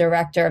also the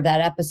director of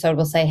that episode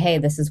will say, hey,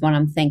 this is what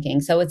I'm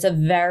thinking. So it's a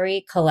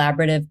very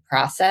collaborative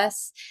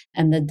process.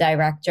 And the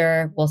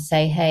director will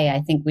say, hey, I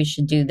think we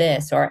should do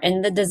this.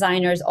 And the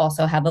designers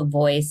also have a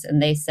voice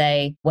and they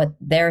say what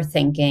they're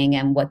thinking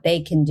and what they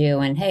can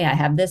do. And hey, I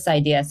have this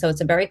idea. So it's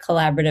a very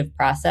collaborative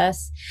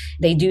process.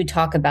 They do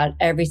talk about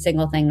every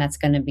single thing that's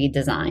going to be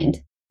designed.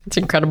 It's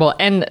incredible.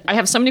 And I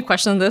have so many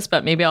questions on this,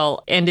 but maybe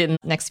I'll end it in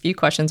the next few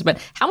questions.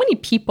 But how many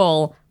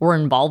people were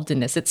involved in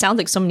this? It sounds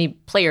like so many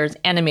players,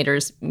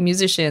 animators,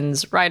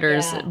 musicians,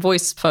 writers,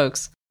 voice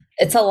folks.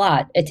 It's a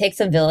lot. It takes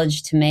a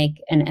village to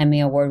make an Emmy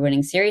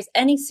award-winning series.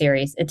 Any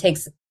series, it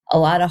takes a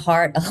lot of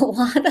heart, a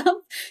lot of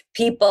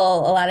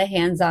people, a lot of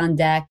hands on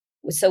deck.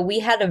 So we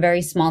had a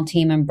very small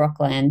team in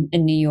Brooklyn,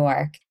 in New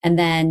York. And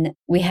then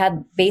we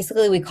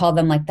call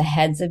them like the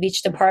heads of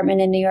each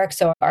department in New York.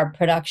 So our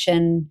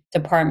production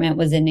department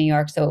was in New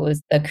York. So it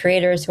was the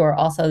creators who are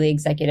also the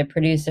executive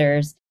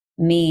producers,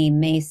 me,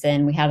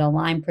 Mason. We had a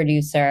line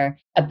producer,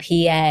 a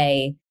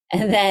PA,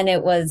 and then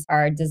it was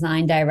our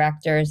design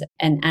directors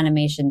and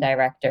animation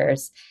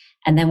directors.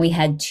 And then we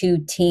had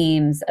 2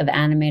 teams of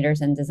animators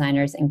and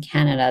designers in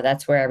Canada.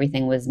 That's where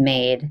everything was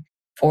made.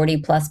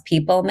 40 plus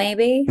people,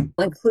 maybe,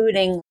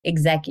 including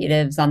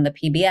executives on the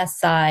PBS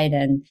side.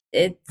 And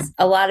it's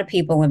a lot of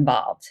people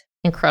involved.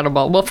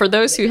 Incredible. Well, for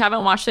those who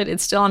haven't watched it,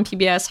 it's still on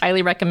PBS.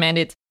 Highly recommend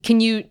it. Can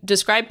you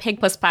describe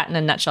Peg+Cat in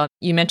a nutshell?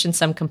 You mentioned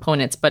some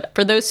components, but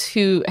for those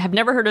who have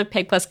never heard of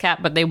Peg+Cat,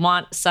 but they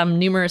want some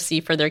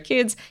numeracy for their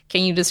kids,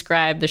 can you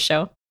describe the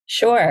show?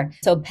 Sure.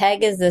 So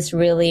Peg is this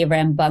really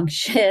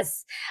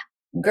rambunctious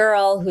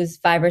girl who's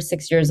 5 or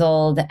 6 years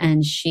old,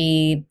 and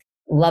she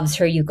loves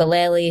her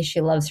ukulele.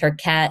 She loves her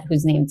cat,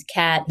 whose name's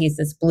Cat. He's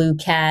this blue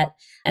cat.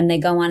 And they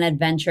go on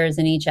adventures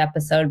in each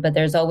episode, but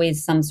there's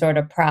always some sort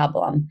of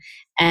problem.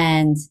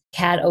 And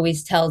Cat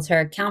always tells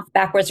her, count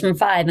backwards from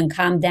 5 and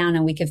calm down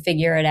and we can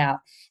figure it out.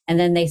 And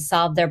then they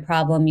solve their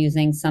problem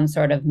using some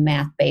sort of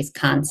math-based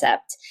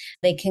concept.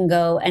 They can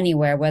go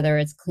anywhere, whether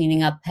it's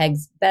cleaning up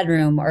Peg's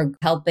bedroom or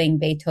helping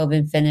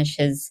Beethoven finish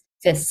his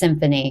 5th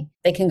Symphony.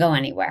 They can go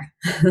anywhere.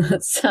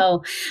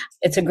 So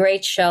it's a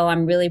great show.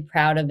 I'm really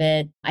proud of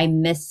it. I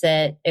miss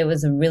it. It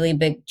was a really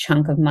big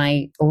chunk of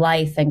my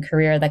life and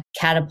career that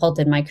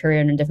catapulted my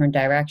career in a different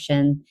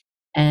direction.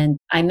 And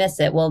I miss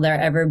it. Will there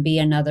ever be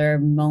another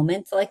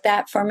moment like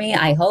that for me?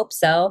 I hope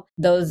so.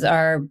 Those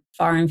are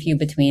far and few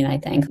between, I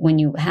think. When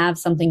you have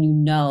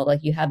something, like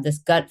you have this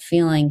gut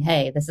feeling,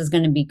 hey, this is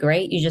going to be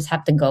great. You just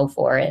have to go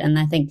for it. And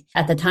I think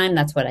at the time,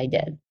 that's what I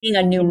did. Being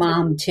a new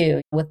mom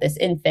too, with this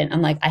infant,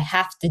 I'm like, I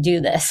have to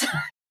do this.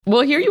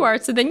 Well, here you are.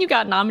 So then you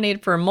got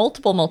nominated for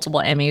multiple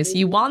Emmys.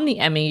 You won the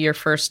Emmy, your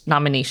first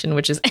nomination,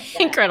 which is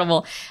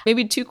incredible.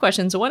 Maybe 2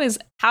 questions. One is,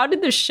 how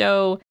did the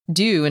show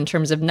do in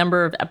terms of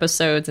number of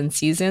episodes and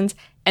seasons?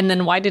 And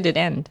then why did it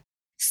end?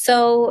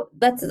 So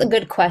that's a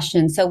good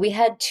question. So we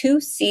had 2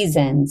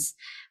 seasons,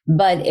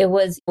 but it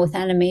was with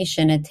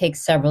animation, it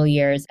takes several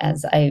years,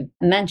 as I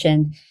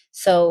mentioned.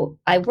 So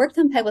I worked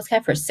on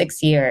Peg+Cat for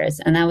 6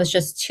 years, and that was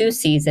just 2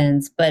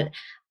 seasons, but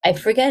I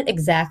forget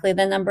exactly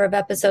the number of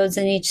episodes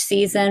in each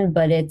season,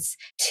 but it's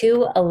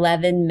 2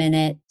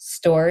 11-minute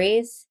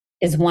stories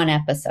is 1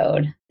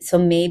 episode. So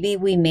maybe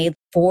we made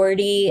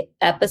 40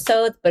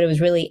 episodes, but it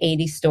was really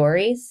 80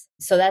 stories.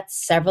 So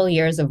that's several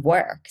years of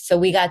work. So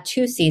we got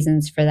 2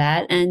 seasons for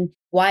that. And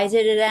why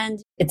did it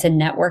end? It's a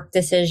network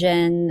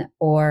decision,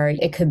 or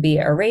it could be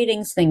a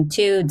ratings thing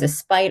too,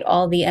 despite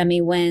all the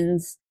Emmy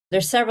wins.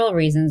 There's several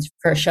reasons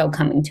for a show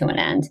coming to an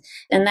end.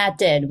 And that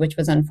did, which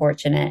was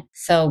unfortunate.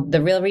 So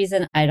the real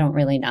reason, I don't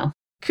really know.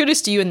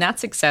 Kudos to you and that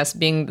success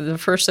being the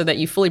first show that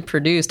you fully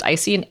produced. I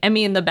see an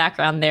Emmy in the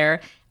background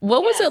there.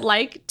 What was it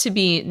like to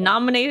be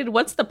nominated?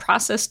 What's the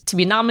process to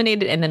be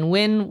nominated and then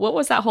win? What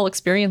was that whole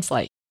experience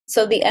like?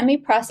 So the Emmy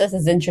process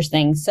is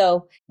interesting.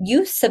 So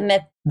you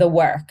submit the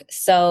work.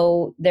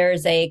 So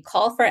there's a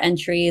call for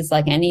entries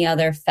like any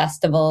other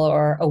festival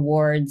or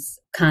awards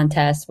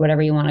contest,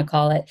 whatever you want to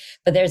call it.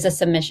 But there's a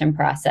submission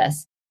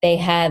process. They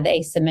have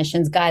a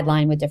submissions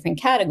guideline with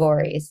different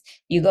categories.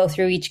 You go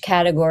through each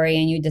category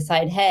and you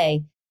decide,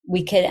 hey,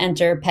 we could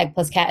enter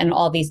Peg+Cat in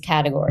all these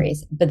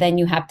categories, but then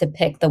you have to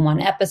pick the one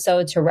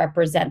episode to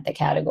represent the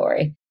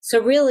category.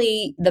 So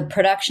really, the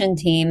production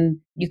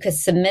team, you could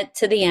submit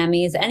to the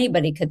Emmys.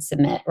 Anybody could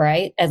submit,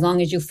 right? As long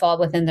as you fall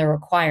within the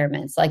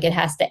requirements. Like it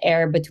has to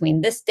air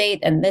between this date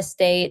and this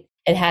date.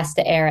 It has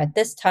to air at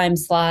this time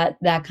slot,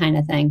 that kind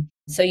of thing.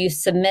 So you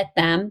submit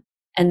them.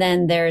 And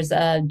then there's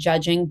a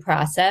judging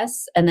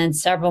process. And then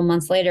several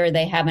months later,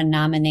 they have a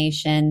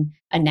nomination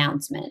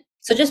announcement.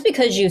 So just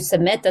because you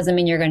submit doesn't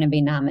mean you're going to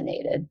be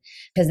nominated,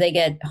 because they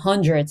get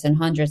hundreds and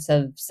hundreds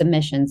of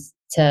submissions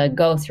to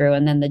go through.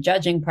 And then the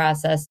judging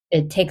process,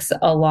 it takes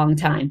a long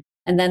time.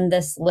 And then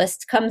this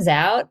list comes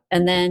out.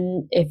 And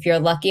then if you're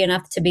lucky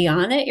enough to be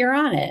on it, you're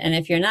on it. And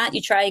if you're not,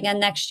 you try again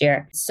next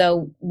year.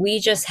 So we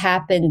just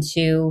happened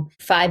to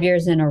 5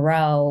 years in a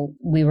row,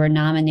 we were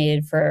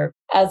nominated for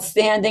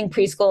Outstanding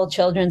Preschool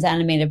Children's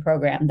Animated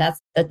Program. That's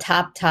the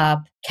top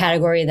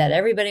category that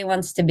everybody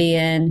wants to be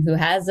in who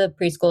has a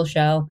preschool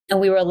show.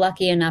 And we were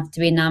lucky enough to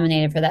be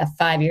nominated for that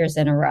 5 years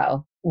in a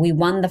row. We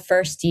won the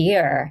first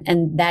year.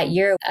 And that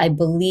year, I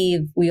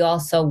believe we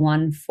also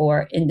won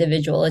for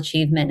individual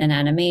achievement in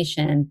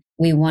animation.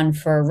 We won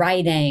for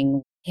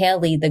writing.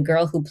 Haley, the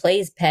girl who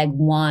plays Peg,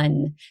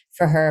 won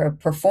for her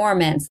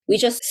performance. We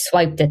just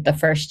swiped it the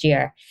first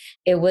year.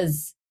 It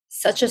was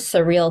such a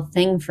surreal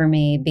thing for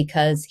me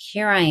because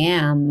here I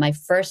am, my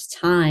first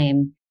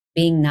time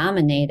being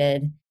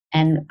nominated,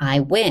 and I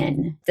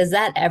win. Does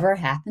that ever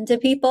happen to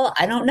people?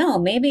 I don't know.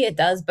 Maybe it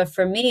does. But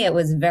for me, it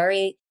was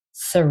very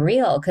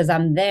surreal because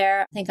I'm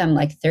there. I think I'm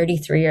like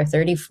 33 or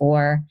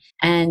 34.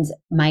 And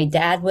my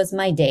dad was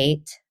my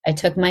date. I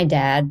took my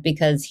dad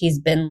because he's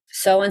been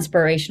so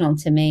inspirational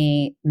to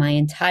me my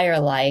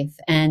entire life.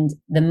 And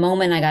the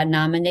moment I got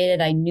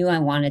nominated, I knew I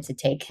wanted to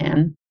take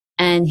him.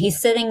 And he's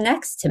sitting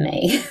next to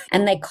me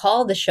and they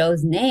call the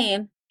show's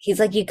name. He's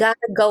like, you got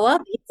to go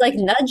up. He's like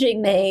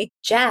nudging me.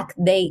 Jack,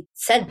 they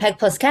said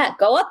Peg+Cat,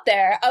 go up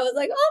there. I was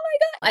like, oh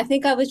my God. I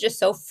think I was just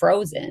so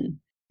frozen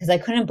because I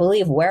couldn't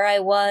believe where I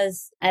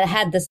was. I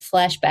had this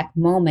flashback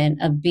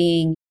moment of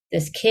being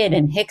this kid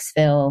in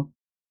Hicksville,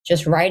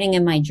 just writing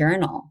in my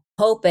journal,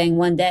 hoping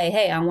one day,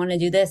 hey, I want to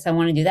do this, I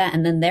want to do that.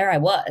 And then there I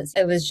was.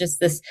 It was just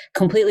this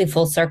completely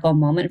full circle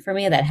moment for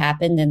me that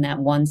happened in that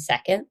 1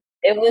 second.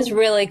 It was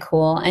really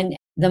cool. And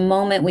the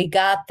moment we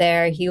got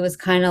there, he was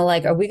kind of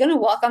like, are we going to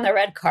walk on the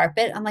red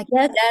carpet? I'm like,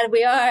 yeah, Dad,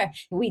 we are.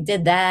 We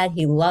did that.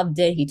 He loved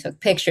it. He took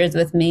pictures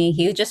with me.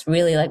 He just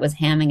really was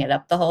hamming it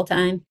up the whole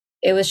time.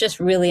 It was just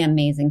really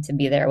amazing to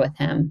be there with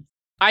him.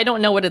 I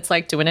don't know what it's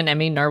like to win an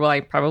Emmy, nor will I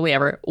probably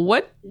ever.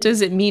 What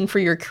does it mean for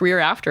your career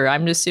after?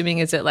 I'm assuming,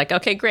 is it like,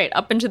 okay, great,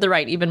 up and to the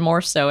right, even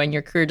more so, and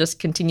your career just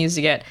continues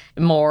to get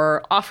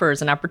more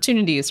offers and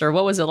opportunities, or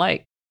what was it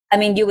like? I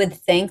mean, you would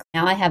think,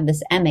 now I have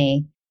this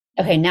Emmy.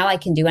 Okay, now I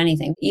can do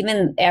anything.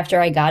 Even after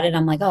I got it,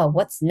 I'm like, oh,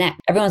 what's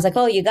next? Everyone's like,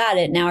 oh, you got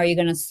it. Now are you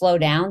going to slow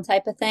down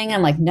type of thing?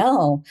 I'm like,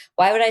 no,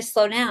 why would I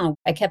slow down?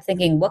 I kept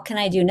thinking, what can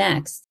I do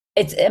next?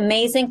 It's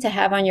amazing to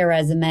have on your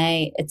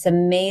resume. It's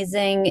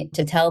amazing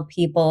to tell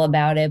people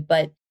about it.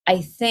 But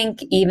I think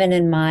even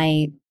in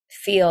my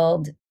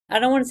field, I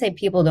don't want to say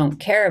people don't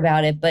care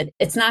about it, but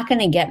it's not going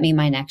to get me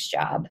my next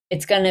job.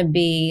 It's going to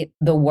be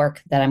the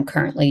work that I'm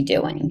currently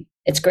doing.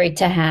 It's great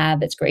to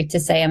have. It's great to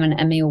say I'm an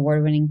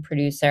Emmy-award winning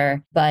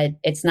producer, but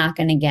it's not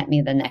going to get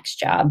me the next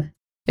job.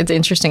 It's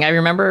interesting. I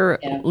remember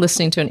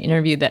listening to an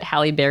interview that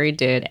Halle Berry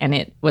did, and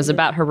it was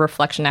about her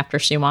reflection after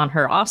she won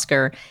her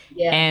Oscar.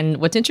 Yeah. And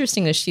what's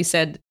interesting is she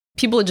said,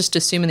 people just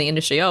assume in the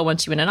industry, oh,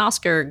 once you win an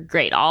Oscar,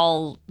 great,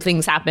 all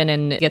things happen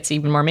and it gets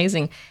even more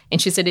amazing.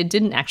 And she said it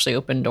didn't actually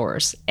open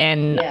doors.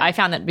 And I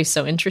found that to be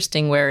so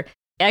interesting where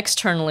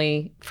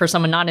externally, for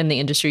someone not in the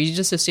industry, you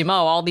just assume, oh,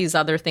 all these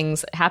other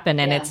things happen.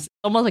 And it's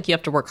almost like you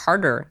have to work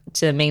harder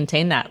to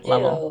maintain that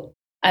level.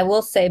 I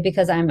will say,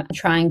 because I'm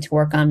trying to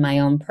work on my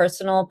own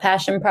personal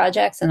passion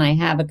projects and I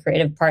have a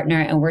creative partner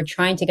and we're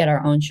trying to get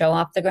our own show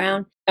off the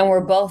ground. And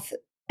we're both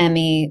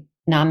Emmy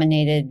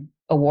nominated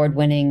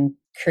award-winning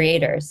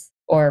creators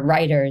or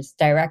writers,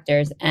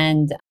 directors,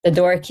 and the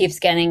door keeps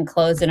getting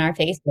closed in our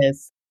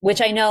faces,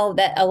 which I know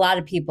that a lot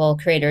of people,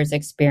 creators,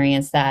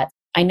 experience that.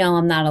 I know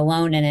I'm not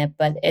alone in it,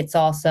 but it's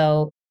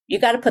also, you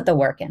got to put the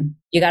work in.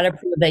 You got to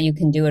prove that you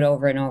can do it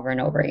over and over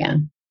and over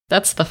again.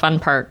 That's the fun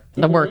part,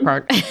 the work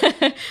part.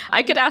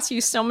 I could ask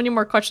you so many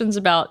more questions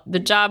about the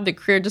job, the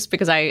career, just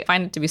because I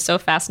find it to be so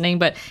fascinating.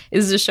 But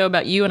this is a show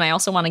about you. And I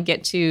also want to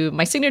get to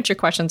my signature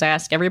questions I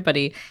ask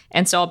everybody.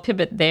 And so I'll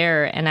pivot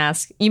there and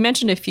ask, you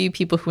mentioned a few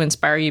people who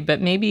inspire you,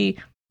 but maybe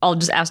I'll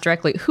just ask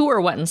directly, who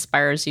or what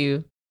inspires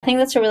you? I think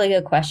that's a really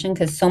good question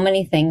because so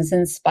many things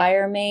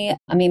inspire me.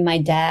 I mean, my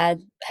dad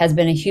has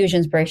been a huge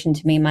inspiration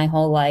to me my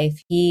whole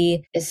life.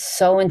 He is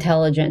so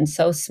intelligent and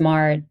so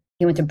smart.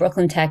 He went to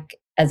Brooklyn Tech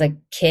as a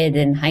kid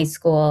in high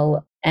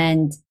school,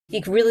 and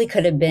he really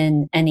could have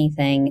been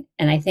anything.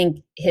 And I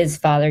think his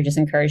father just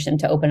encouraged him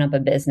to open up a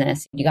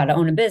business. You got to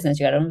own a business.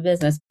 You got to own a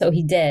business. So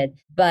he did.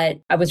 But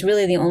I was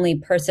really the only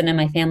person in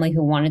my family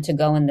who wanted to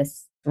go in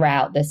this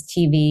route, this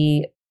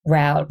TV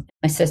route.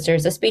 My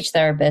sister's a speech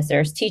therapist.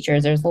 There's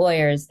teachers, there's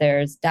lawyers,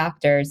 there's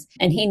doctors.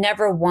 And he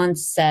never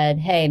once said,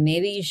 hey,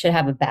 maybe you should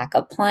have a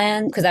backup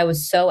plan. Because I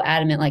was so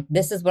adamant, like,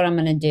 this is what I'm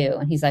going to do.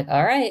 And he's like,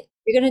 all right,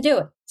 you're going to do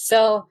it.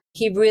 So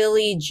he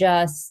really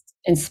just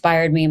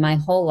inspired me my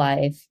whole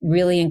life,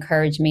 really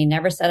encouraged me,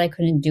 never said I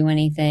couldn't do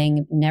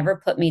anything,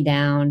 never put me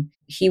down.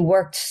 He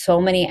worked so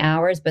many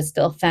hours, but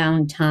still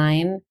found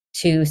time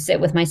to sit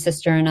with my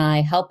sister and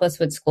I, help us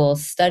with school,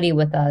 study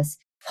with us,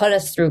 put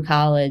us through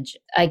college.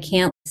 I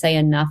can't say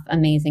enough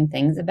amazing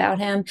things about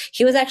him.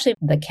 He was actually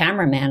the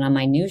cameraman on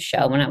my news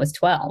show when I was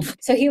 12.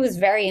 So he was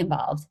very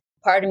involved.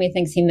 Part of me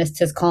thinks he missed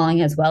his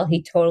calling as well.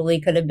 He totally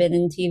could have been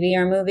in TV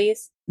or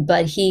movies,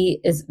 but he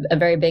is a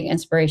very big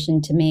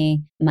inspiration to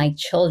me. My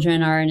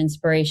children are an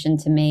inspiration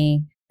to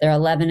me. They're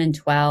 11 and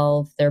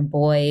 12. They're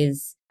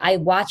boys. I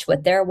watch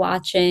what they're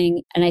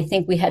watching. And I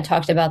think we had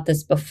talked about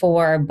this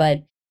before,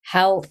 but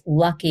how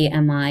lucky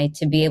am I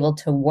to be able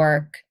to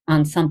work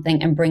on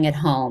something and bring it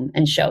home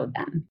and show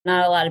them?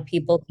 Not a lot of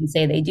people can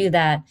say they do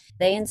that.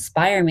 They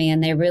inspire me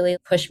and they really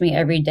push me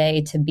every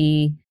day to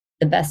be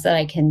the best that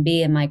I can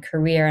be in my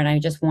career. And I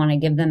just want to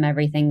give them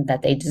everything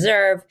that they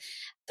deserve.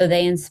 So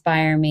they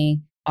inspire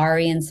me.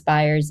 Ari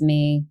inspires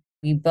me.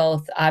 We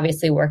both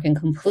obviously work in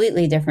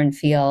completely different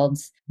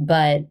fields,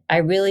 but I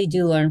really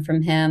do learn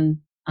from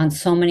him on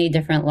so many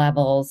different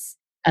levels.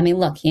 I mean,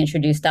 look, he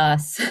introduced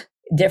us,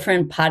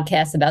 different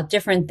podcasts about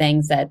different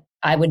things that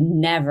I would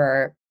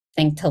never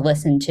think to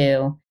listen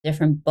to,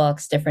 different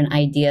books, different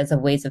ideas of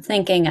ways of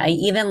thinking. I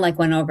even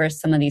went over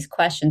some of these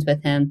questions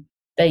with him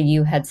that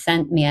you had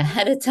sent me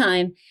ahead of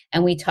time.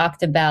 And we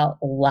talked about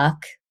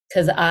luck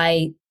because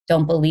I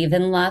don't believe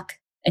in luck.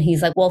 And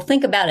he's like, well,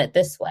 think about it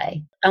this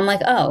way. I'm like,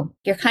 oh,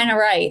 you're kind of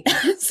right.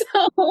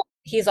 So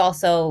he's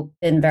also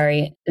been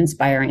very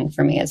inspiring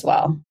for me as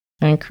well.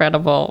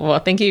 Incredible. Well,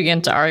 thank you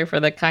again to Ari for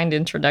the kind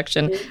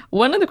introduction. Mm-hmm.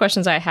 One of the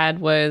questions I had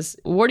was,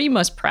 what are you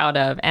most proud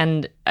of?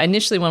 And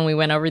initially when we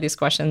went over these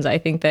questions, I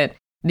think that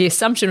the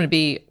assumption would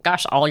be,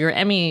 gosh, all your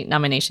Emmy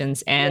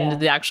nominations and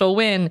the actual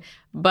win.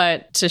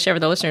 But to share with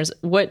the listeners,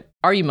 what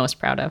are you most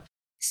proud of?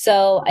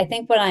 So I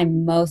think what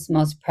I'm most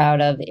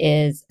proud of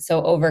is,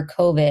 so over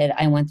COVID,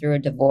 I went through a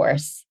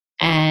divorce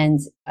and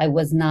I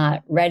was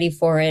not ready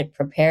for it,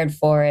 prepared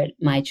for it.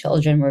 My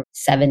children were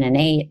 7 and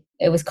 8.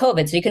 It was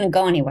COVID, so you couldn't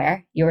go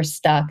anywhere. You were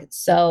stuck.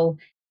 So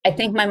I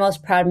think my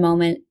most proud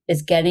moment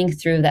is getting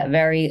through that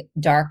very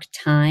dark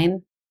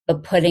time,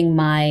 but putting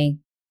my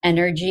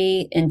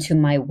energy into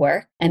my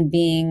work and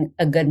being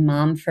a good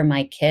mom for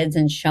my kids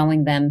and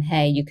showing them,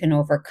 hey, you can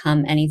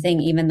overcome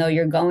anything, even though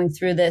you're going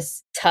through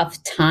this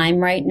tough time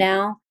right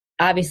now.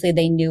 Obviously,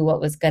 they knew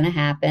what was going to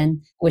happen,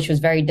 which was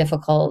very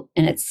difficult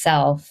in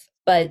itself.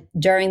 But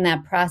during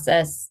that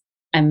process,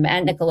 I'm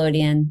at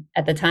Nickelodeon.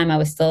 At the time, I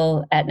was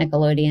still at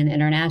Nickelodeon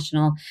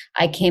International.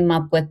 I came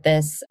up with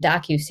this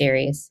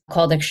docuseries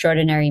called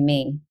Extraordinary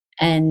Me.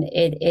 And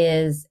it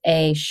is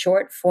a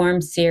short form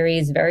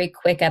series, very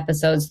quick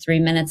episodes, 3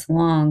 minutes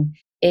long.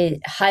 It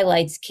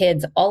highlights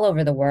kids all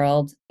over the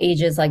world,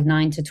 ages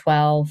 9 to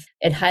 12.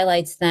 It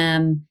highlights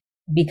them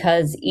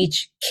because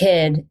each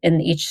kid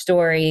in each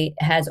story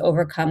has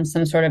overcome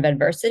some sort of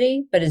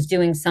adversity, but is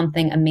doing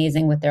something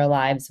amazing with their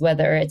lives,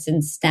 whether it's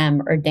in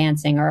STEM or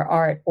dancing or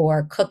art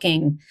or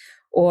cooking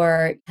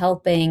or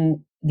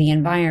helping the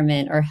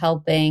environment or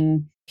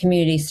helping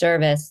community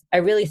service. I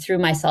really threw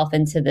myself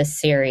into this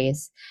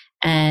series.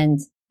 And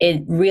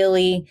it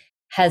really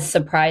has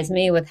surprised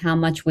me with how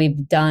much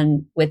we've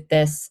done with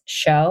this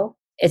show.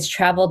 It's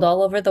traveled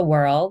all over the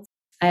world.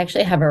 I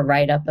actually have a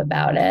write-up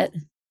about it,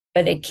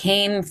 but it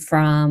came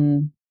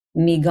from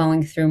me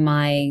going through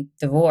my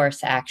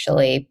divorce,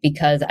 actually,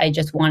 because I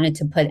just wanted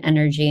to put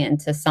energy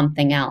into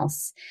something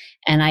else.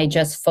 And I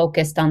just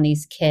focused on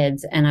these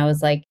kids. And I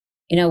was like,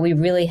 we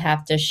really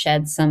have to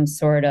shed some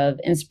sort of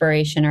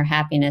inspiration or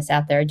happiness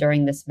out there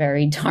during this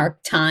very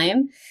dark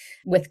time.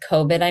 With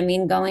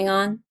COVID, going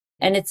on.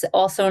 And it's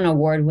also an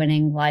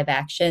award-winning live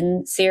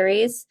action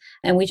series.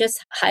 And we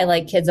just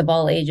highlight kids of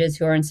all ages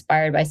who are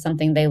inspired by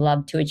something they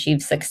love to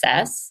achieve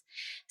success.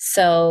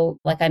 So,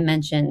 like I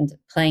mentioned,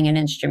 playing an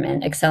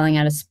instrument, excelling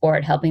at a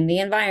sport, helping the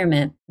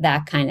environment,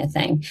 that kind of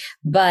thing.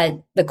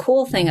 But the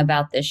cool thing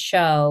about this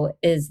show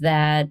is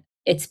that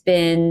it's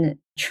been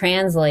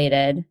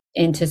translated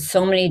into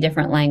so many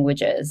different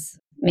languages.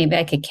 Maybe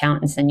I could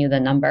count and send you the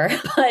number,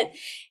 but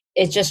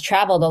it just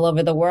traveled all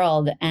over the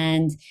world,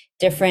 and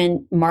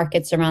different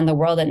markets around the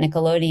world at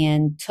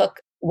Nickelodeon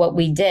took what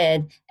we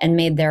did and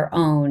made their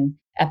own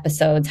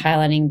episodes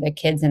highlighting the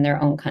kids in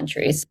their own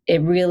countries.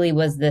 It really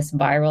was this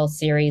viral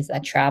series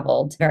that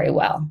traveled very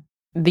well.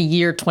 The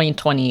year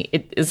 2020,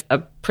 it is a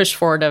push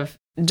forward of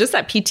just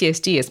that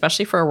PTSD,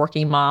 especially for a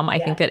working mom. I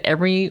think that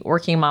every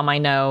working mom I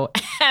know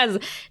has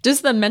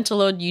just the mental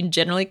load you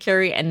generally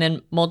carry, and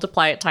then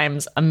multiply it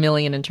times a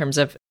million in terms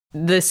of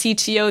the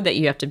CTO that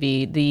you have to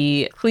be,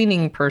 the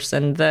cleaning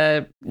person,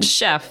 the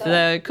chef,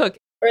 the cook.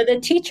 Or the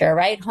teacher,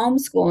 right?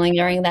 Homeschooling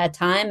during that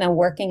time and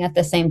working at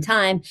the same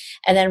time,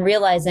 and then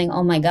realizing,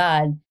 oh my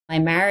God, my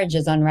marriage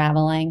is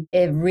unraveling.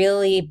 It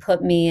really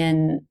put me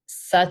in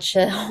such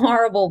a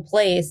horrible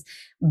place.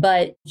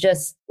 But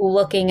just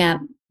looking at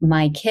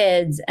my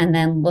kids and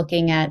then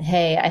looking at,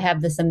 hey, I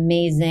have this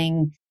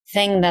amazing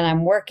thing that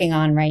I'm working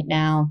on right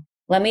now.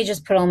 Let me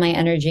just put all my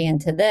energy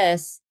into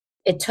this.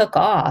 It took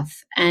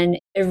off, and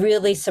it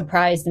really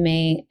surprised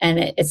me.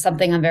 And it's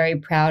something I'm very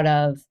proud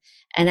of.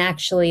 And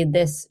actually,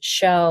 this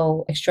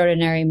show,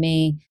 Extraordinary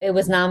Me, it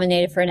was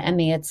nominated for an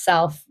Emmy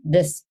itself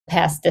this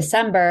past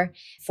December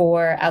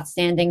for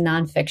Outstanding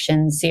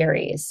Nonfiction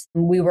Series.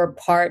 We were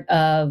part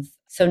of,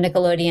 so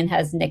Nickelodeon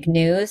has Nick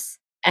News,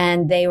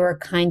 and they were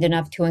kind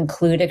enough to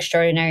include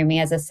Extraordinary Me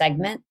as a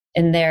segment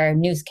in their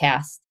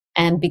newscast.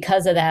 And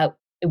because of that,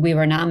 we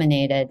were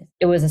nominated.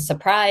 It was a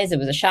surprise. It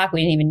was a shock. We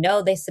didn't even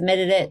know they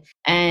submitted it.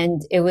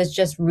 And it was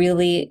just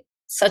really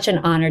such an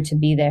honor to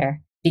be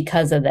there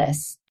because of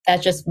this.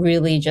 That just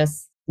really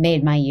just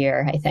made my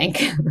year, I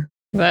think.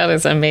 That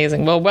is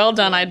amazing. Well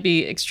done. I'd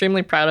be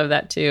extremely proud of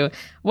that too.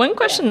 One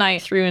question I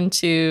threw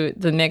into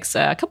the mix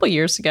a couple of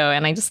years ago,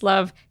 and I just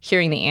love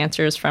hearing the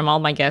answers from all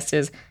my guests,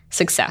 is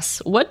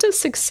success. What does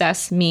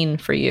success mean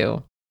for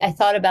you? I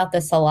thought about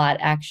this a lot,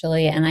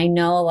 actually, and I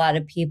know a lot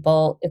of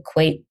people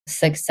equate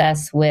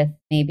success with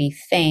maybe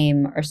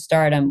fame or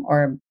stardom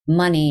or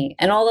money,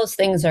 and all those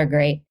things are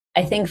great.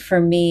 I think for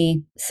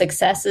me,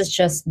 success is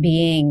just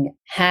being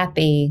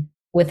happy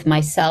with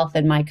myself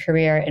and my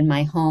career in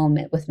my home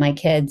with my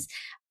kids.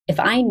 If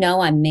I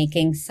know I'm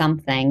making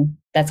something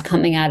that's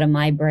coming out of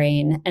my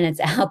brain and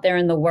it's out there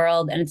in the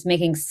world and it's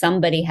making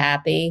somebody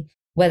happy,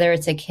 whether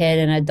it's a kid,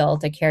 an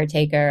adult, a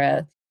caretaker,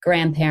 a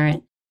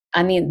grandparent,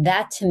 I mean,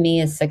 that to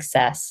me is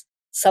success.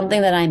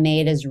 Something that I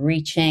made is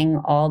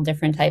reaching all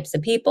different types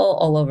of people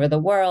all over the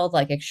world,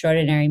 like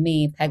Extraordinary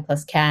Me,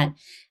 Peg+Cat,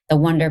 the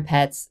Wonder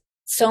Pets.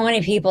 So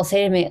many people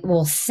say to me,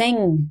 well,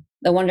 sing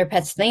the Wonder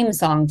Pets theme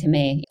song to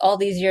me all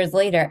these years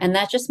later. And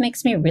that just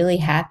makes me really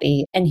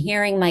happy. And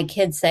hearing my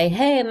kids say,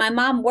 hey, my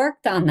mom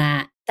worked on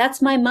that.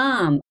 That's my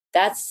mom.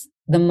 That's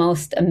the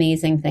most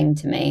amazing thing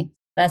to me.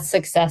 That's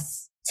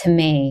success to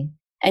me.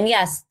 And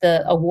yes,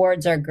 the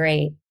awards are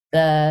great.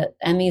 The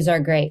Emmys are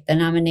great. The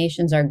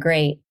nominations are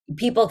great.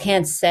 People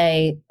can't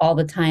say all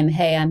the time,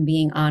 hey, I'm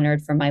being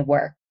honored for my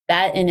work.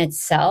 That in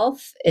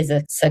itself is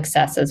a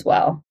success as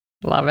well.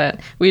 Love it.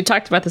 We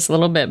talked about this a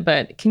little bit,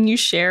 but can you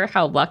share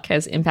how luck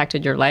has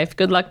impacted your life?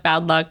 Good luck,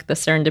 bad luck, the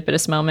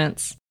serendipitous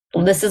moments?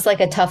 This is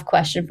like a tough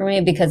question for me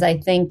because I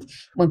think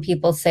when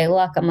people say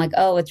luck, I'm like,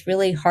 oh, it's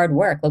really hard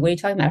work. Like, what are you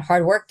talking about?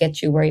 Hard work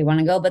gets you where you want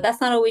to go. But that's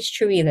not always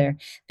true either,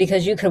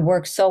 because you could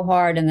work so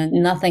hard and then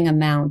nothing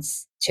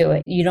amounts to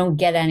it. You don't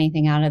get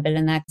anything out of it,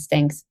 and that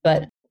stinks.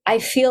 But I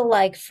feel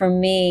like for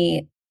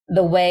me,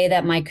 the way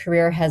that my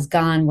career has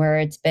gone, where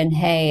it's been,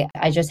 hey,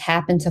 I just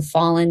happened to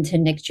fall into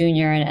Nick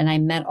Jr. and I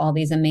met all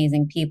these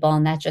amazing people.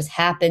 And that just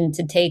happened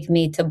to take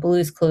me to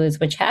Blue's Clues,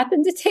 which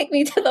happened to take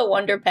me to the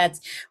Wonder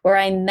Pets, where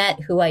I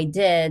met who I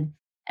did.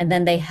 And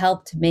then they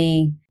helped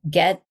me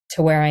get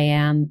to where I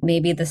am.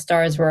 Maybe the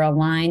stars were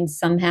aligned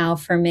somehow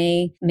for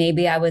me.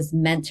 Maybe I was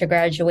meant to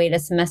graduate a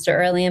semester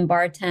early and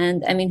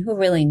bartend. I mean, who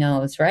really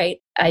knows, right?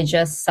 I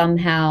just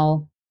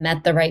somehow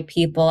met the right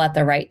people at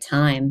the right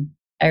time.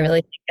 I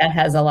really think that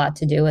has a lot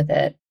to do with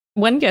it.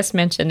 One guest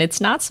mentioned it's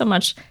not so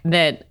much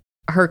that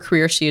her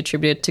career she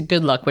attributed to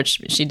good luck,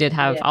 which she did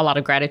have a lot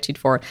of gratitude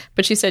for,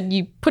 but she said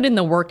you put in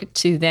the work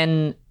to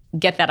then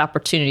get that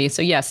opportunity.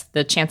 So yes,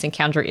 the chance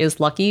encounter is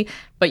lucky,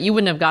 but you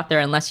wouldn't have got there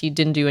unless you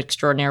didn't do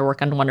extraordinary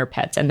work on Wonder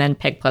Pets and then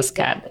Peg+Cat.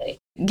 Exactly.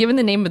 Given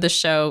the name of the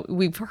show,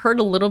 we've heard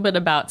a little bit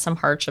about some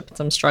hardship and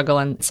some struggle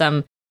and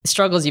some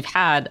struggles you've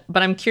had,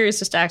 but I'm curious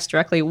just to ask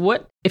directly,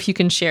 what, if you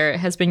can share,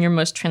 has been your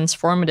most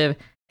transformative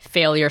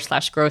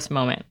failure/growth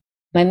moment?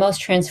 My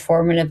most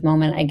transformative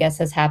moment, I guess,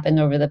 has happened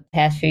over the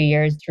past few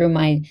years through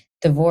my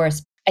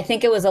divorce. I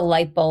think it was a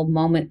light bulb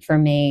moment for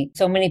me.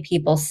 So many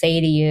people say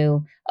to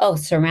you, oh,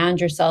 surround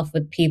yourself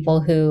with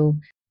people who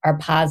are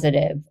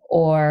positive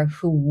or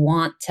who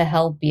want to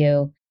help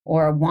you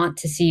or want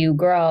to see you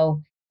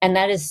grow. And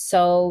that is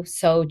so,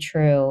 so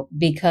true,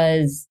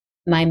 because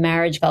my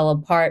marriage fell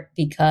apart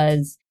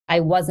because I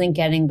wasn't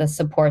getting the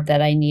support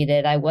that I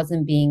needed. I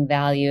wasn't being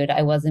valued.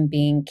 I wasn't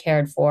being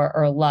cared for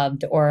or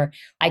loved, or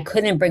I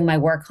couldn't bring my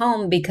work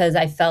home because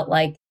I felt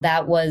like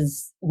that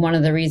was one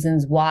of the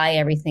reasons why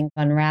everything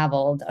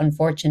unraveled,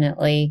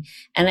 unfortunately.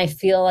 And I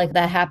feel like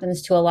that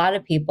happens to a lot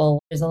of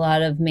people. There's a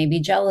lot of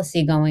maybe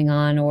jealousy going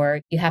on,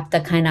 or you have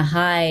to kind of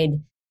hide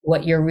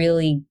what you're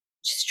really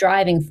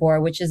striving for,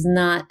 which is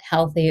not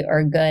healthy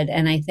or good.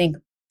 And I think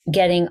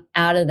getting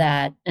out of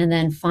that and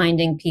then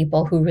finding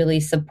people who really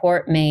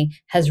support me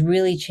has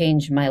really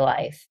changed my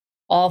life,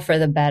 all for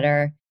the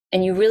better.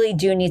 And you really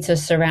do need to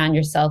surround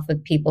yourself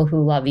with people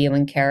who love you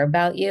and care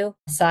about you.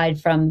 Aside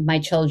from my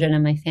children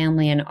and my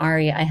family and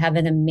Ari, I have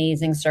an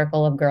amazing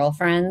circle of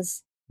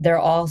girlfriends. They're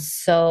all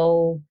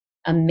so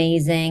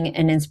amazing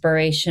and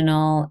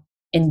inspirational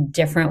in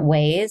different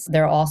ways.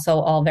 They're also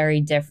all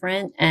very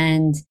different.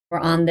 And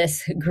we're on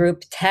this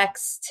group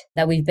text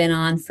that we've been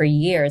on for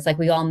years. Like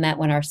we all met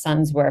when our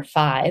sons were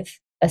 5,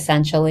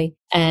 essentially.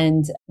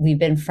 And we've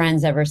been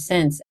friends ever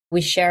since. We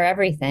share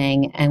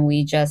everything and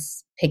we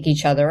just pick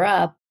each other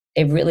up.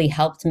 They've really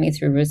helped me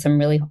through some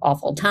really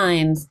awful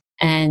times.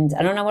 And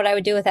I don't know what I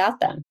would do without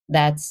them.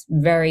 That's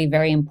very,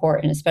 very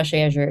important,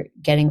 especially as you're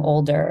getting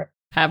older.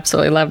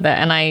 Absolutely love that.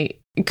 And I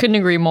couldn't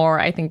agree more.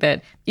 I think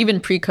that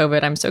even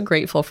pre-COVID, I'm so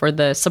grateful for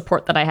the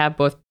support that I have,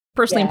 both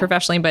personally and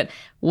professionally. But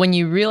when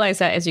you realize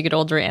that as you get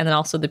older, and then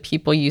also the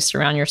people you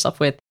surround yourself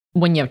with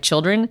when you have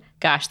children,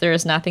 gosh, there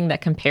is nothing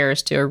that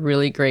compares to a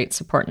really great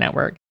support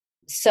network.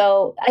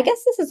 So I guess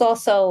this is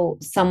also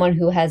someone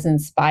who has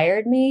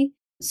inspired me.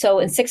 So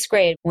in 6th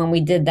grade, when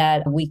we did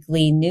that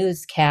weekly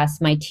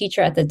newscast, my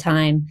teacher at the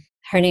time,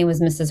 her name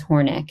was Mrs.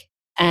 Hornick,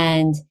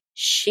 and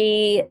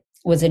she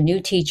was a new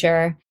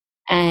teacher.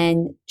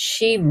 And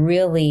she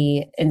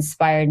really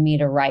inspired me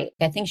to write.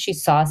 I think she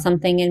saw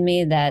something in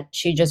me that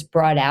she just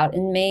brought out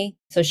in me.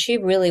 So she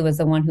really was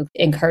the one who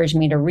encouraged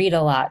me to read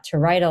a lot, to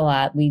write a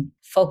lot. We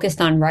focused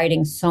on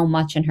writing so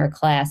much in her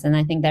class. And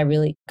I think that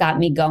really got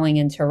me going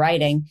into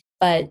writing.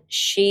 But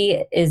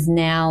she is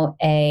now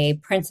a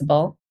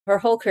principal. Her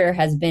whole career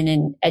has been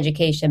in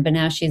education, but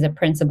now she's a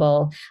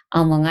principal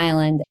on Long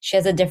Island. She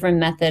has a different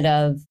method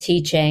of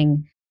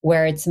teaching,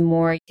 where it's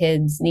more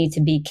kids need to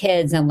be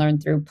kids and learn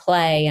through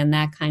play and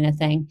that kind of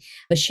thing.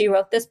 But she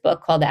wrote this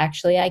book called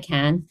Actually I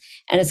Can,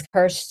 and it's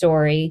her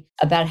story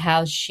about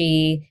how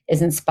she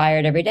is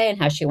inspired every day and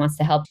how she wants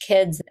to help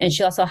kids. And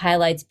she also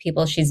highlights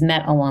people she's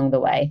met along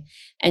the way.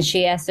 And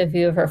she asked a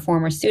few of her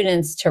former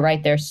students to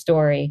write their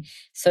story.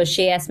 So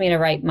she asked me to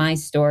write my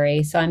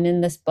story. So I'm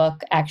in this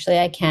book, Actually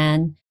I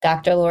Can.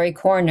 Dr. Lori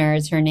Corner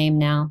is her name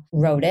now,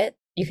 wrote it.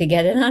 You could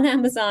get it on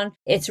Amazon.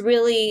 It's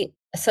really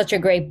such a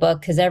great book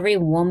because every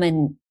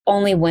woman,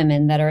 only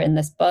women that are in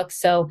this book.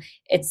 So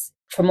it's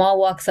from all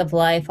walks of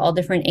life, all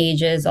different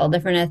ages, all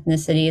different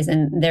ethnicities,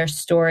 and their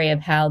story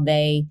of how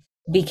they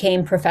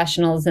became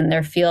professionals in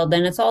their field.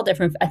 And it's all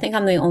different. I think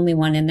I'm the only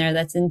one in there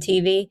that's in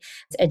TV.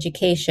 It's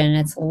education,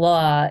 it's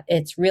law,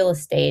 it's real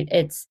estate,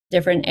 it's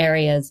different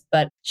areas.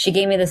 But she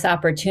gave me this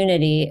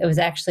opportunity. It was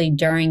actually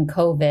during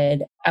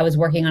COVID. I was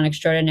working on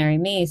Extraordinary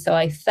Me. So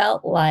I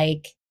felt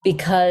like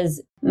because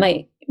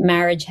my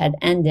marriage had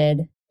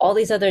ended, all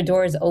these other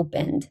doors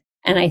opened.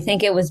 And I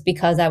think it was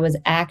because I was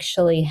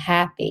actually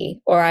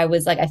happy, or I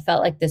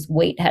felt like this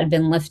weight had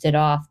been lifted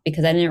off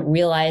because I didn't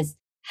realize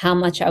how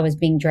much I was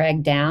being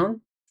dragged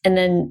down. And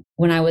then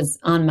when I was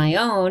on my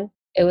own,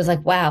 it was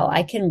like, wow,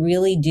 I can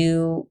really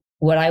do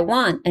what I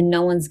want and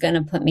no one's going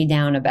to put me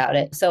down about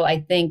it. So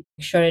I think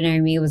Extraordinary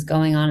Me was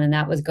going on and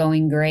that was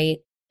going great.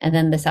 And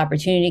then this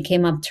opportunity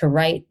came up to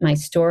write my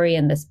story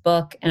in this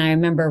book. And I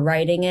remember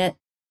writing it,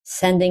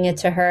 sending it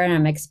to her, and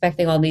I'm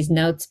expecting all these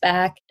notes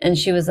back. And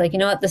she was like, you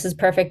know what? This is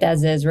perfect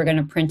as is. We're going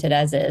to print it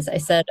as is. I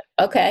said,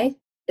 okay.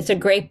 It's a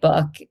great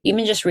book.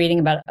 Even just reading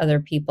about other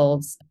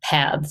people's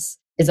paths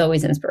is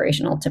always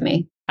inspirational to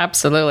me.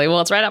 Absolutely.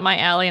 Well, it's right up my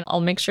alley, and I'll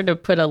make sure to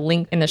put a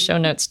link in the show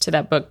notes to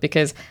that book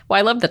because, well,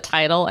 I love the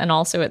title, and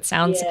also it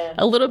sounds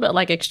a little bit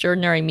like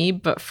Extraordinary Me,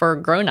 but for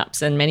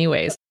grown-ups in many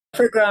ways.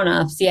 For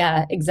grown-ups,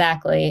 yeah,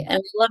 exactly. And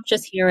I love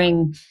just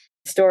hearing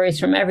stories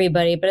from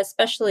everybody, but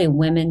especially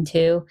women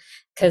too,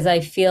 because I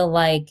feel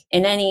like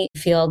in any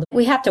field,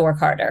 we have to work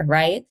harder,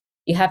 right?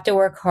 You have to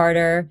work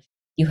harder.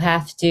 You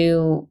have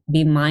to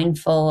be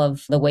mindful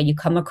of the way you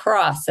come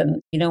across,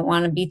 and you don't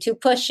want to be too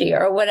pushy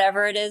or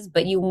whatever it is,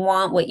 but you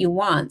want what you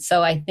want.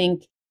 So I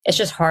think it's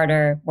just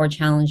harder, more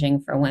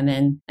challenging for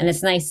women. And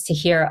it's nice to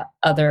hear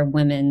other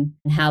women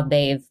and how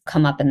they've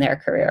come up in their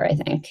career, I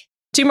think.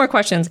 2 more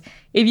questions.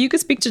 If you could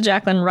speak to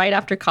Jaclynn right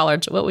after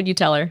college, what would you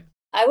tell her?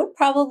 I would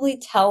probably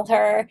tell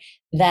her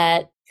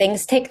that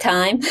things take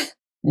time.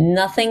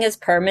 Nothing is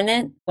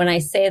permanent. When I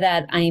say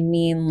that, I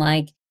mean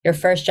like your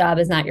first job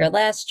is not your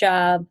last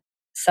job.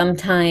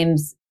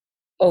 Sometimes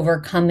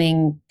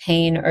overcoming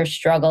pain or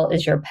struggle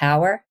is your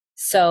power.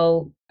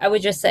 So I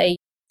would just say,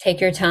 take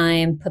your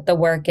time, put the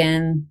work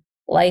in.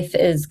 Life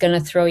is going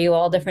to throw you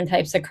all different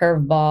types of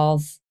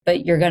curveballs,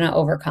 but you're going to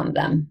overcome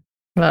them.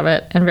 Love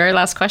it. And very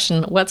last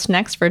question, what's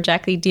next for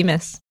Jaclynn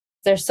Demas?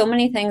 There's so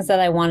many things that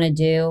I want to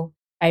do.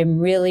 I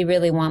really,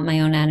 really want my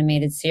own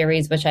animated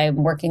series, which I'm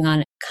working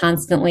on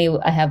constantly.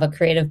 I have a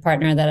creative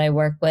partner that I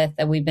work with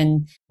that we've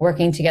been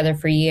working together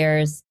for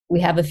years. We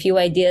have a few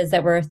ideas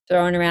that we're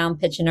throwing around,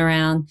 pitching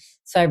around.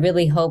 So I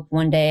really hope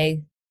one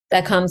day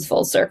that comes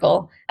full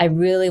circle. I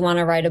really want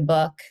to write a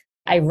book.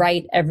 I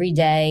write every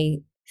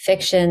day.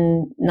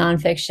 Fiction,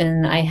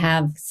 nonfiction. I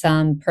have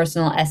some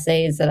personal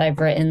essays that I've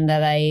written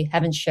that I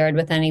haven't shared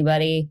with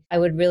anybody. I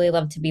would really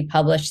love to be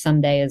published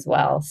someday as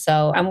well.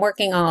 So I'm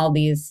working on all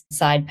these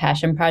side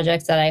passion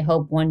projects that I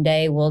hope one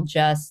day will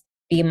just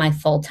be my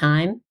full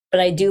time. But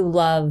I do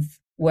love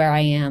where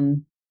I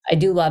am. I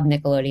do love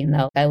Nickelodeon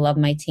though. I love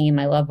my team.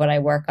 I love what I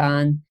work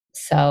on.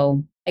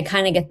 So I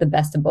kind of get the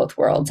best of both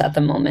worlds at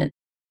the moment.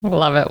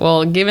 Love it.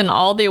 Well, given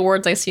all the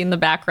awards I see in the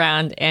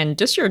background and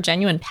just your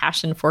genuine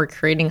passion for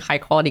creating high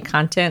quality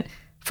content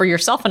for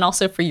yourself and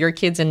also for your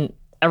kids and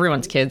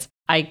everyone's kids,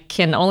 I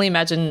can only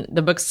imagine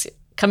the books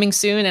coming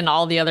soon and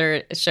all the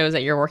other shows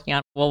that you're working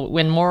on will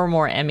win more and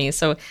more Emmys.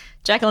 So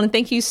Jaclynn,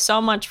 thank you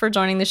so much for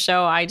joining the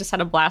show. I just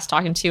had a blast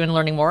talking to you and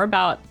learning more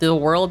about the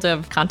world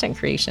of content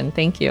creation.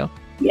 Thank you.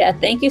 Yeah,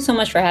 thank you so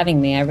much for having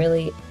me. I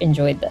really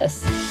enjoyed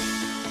this.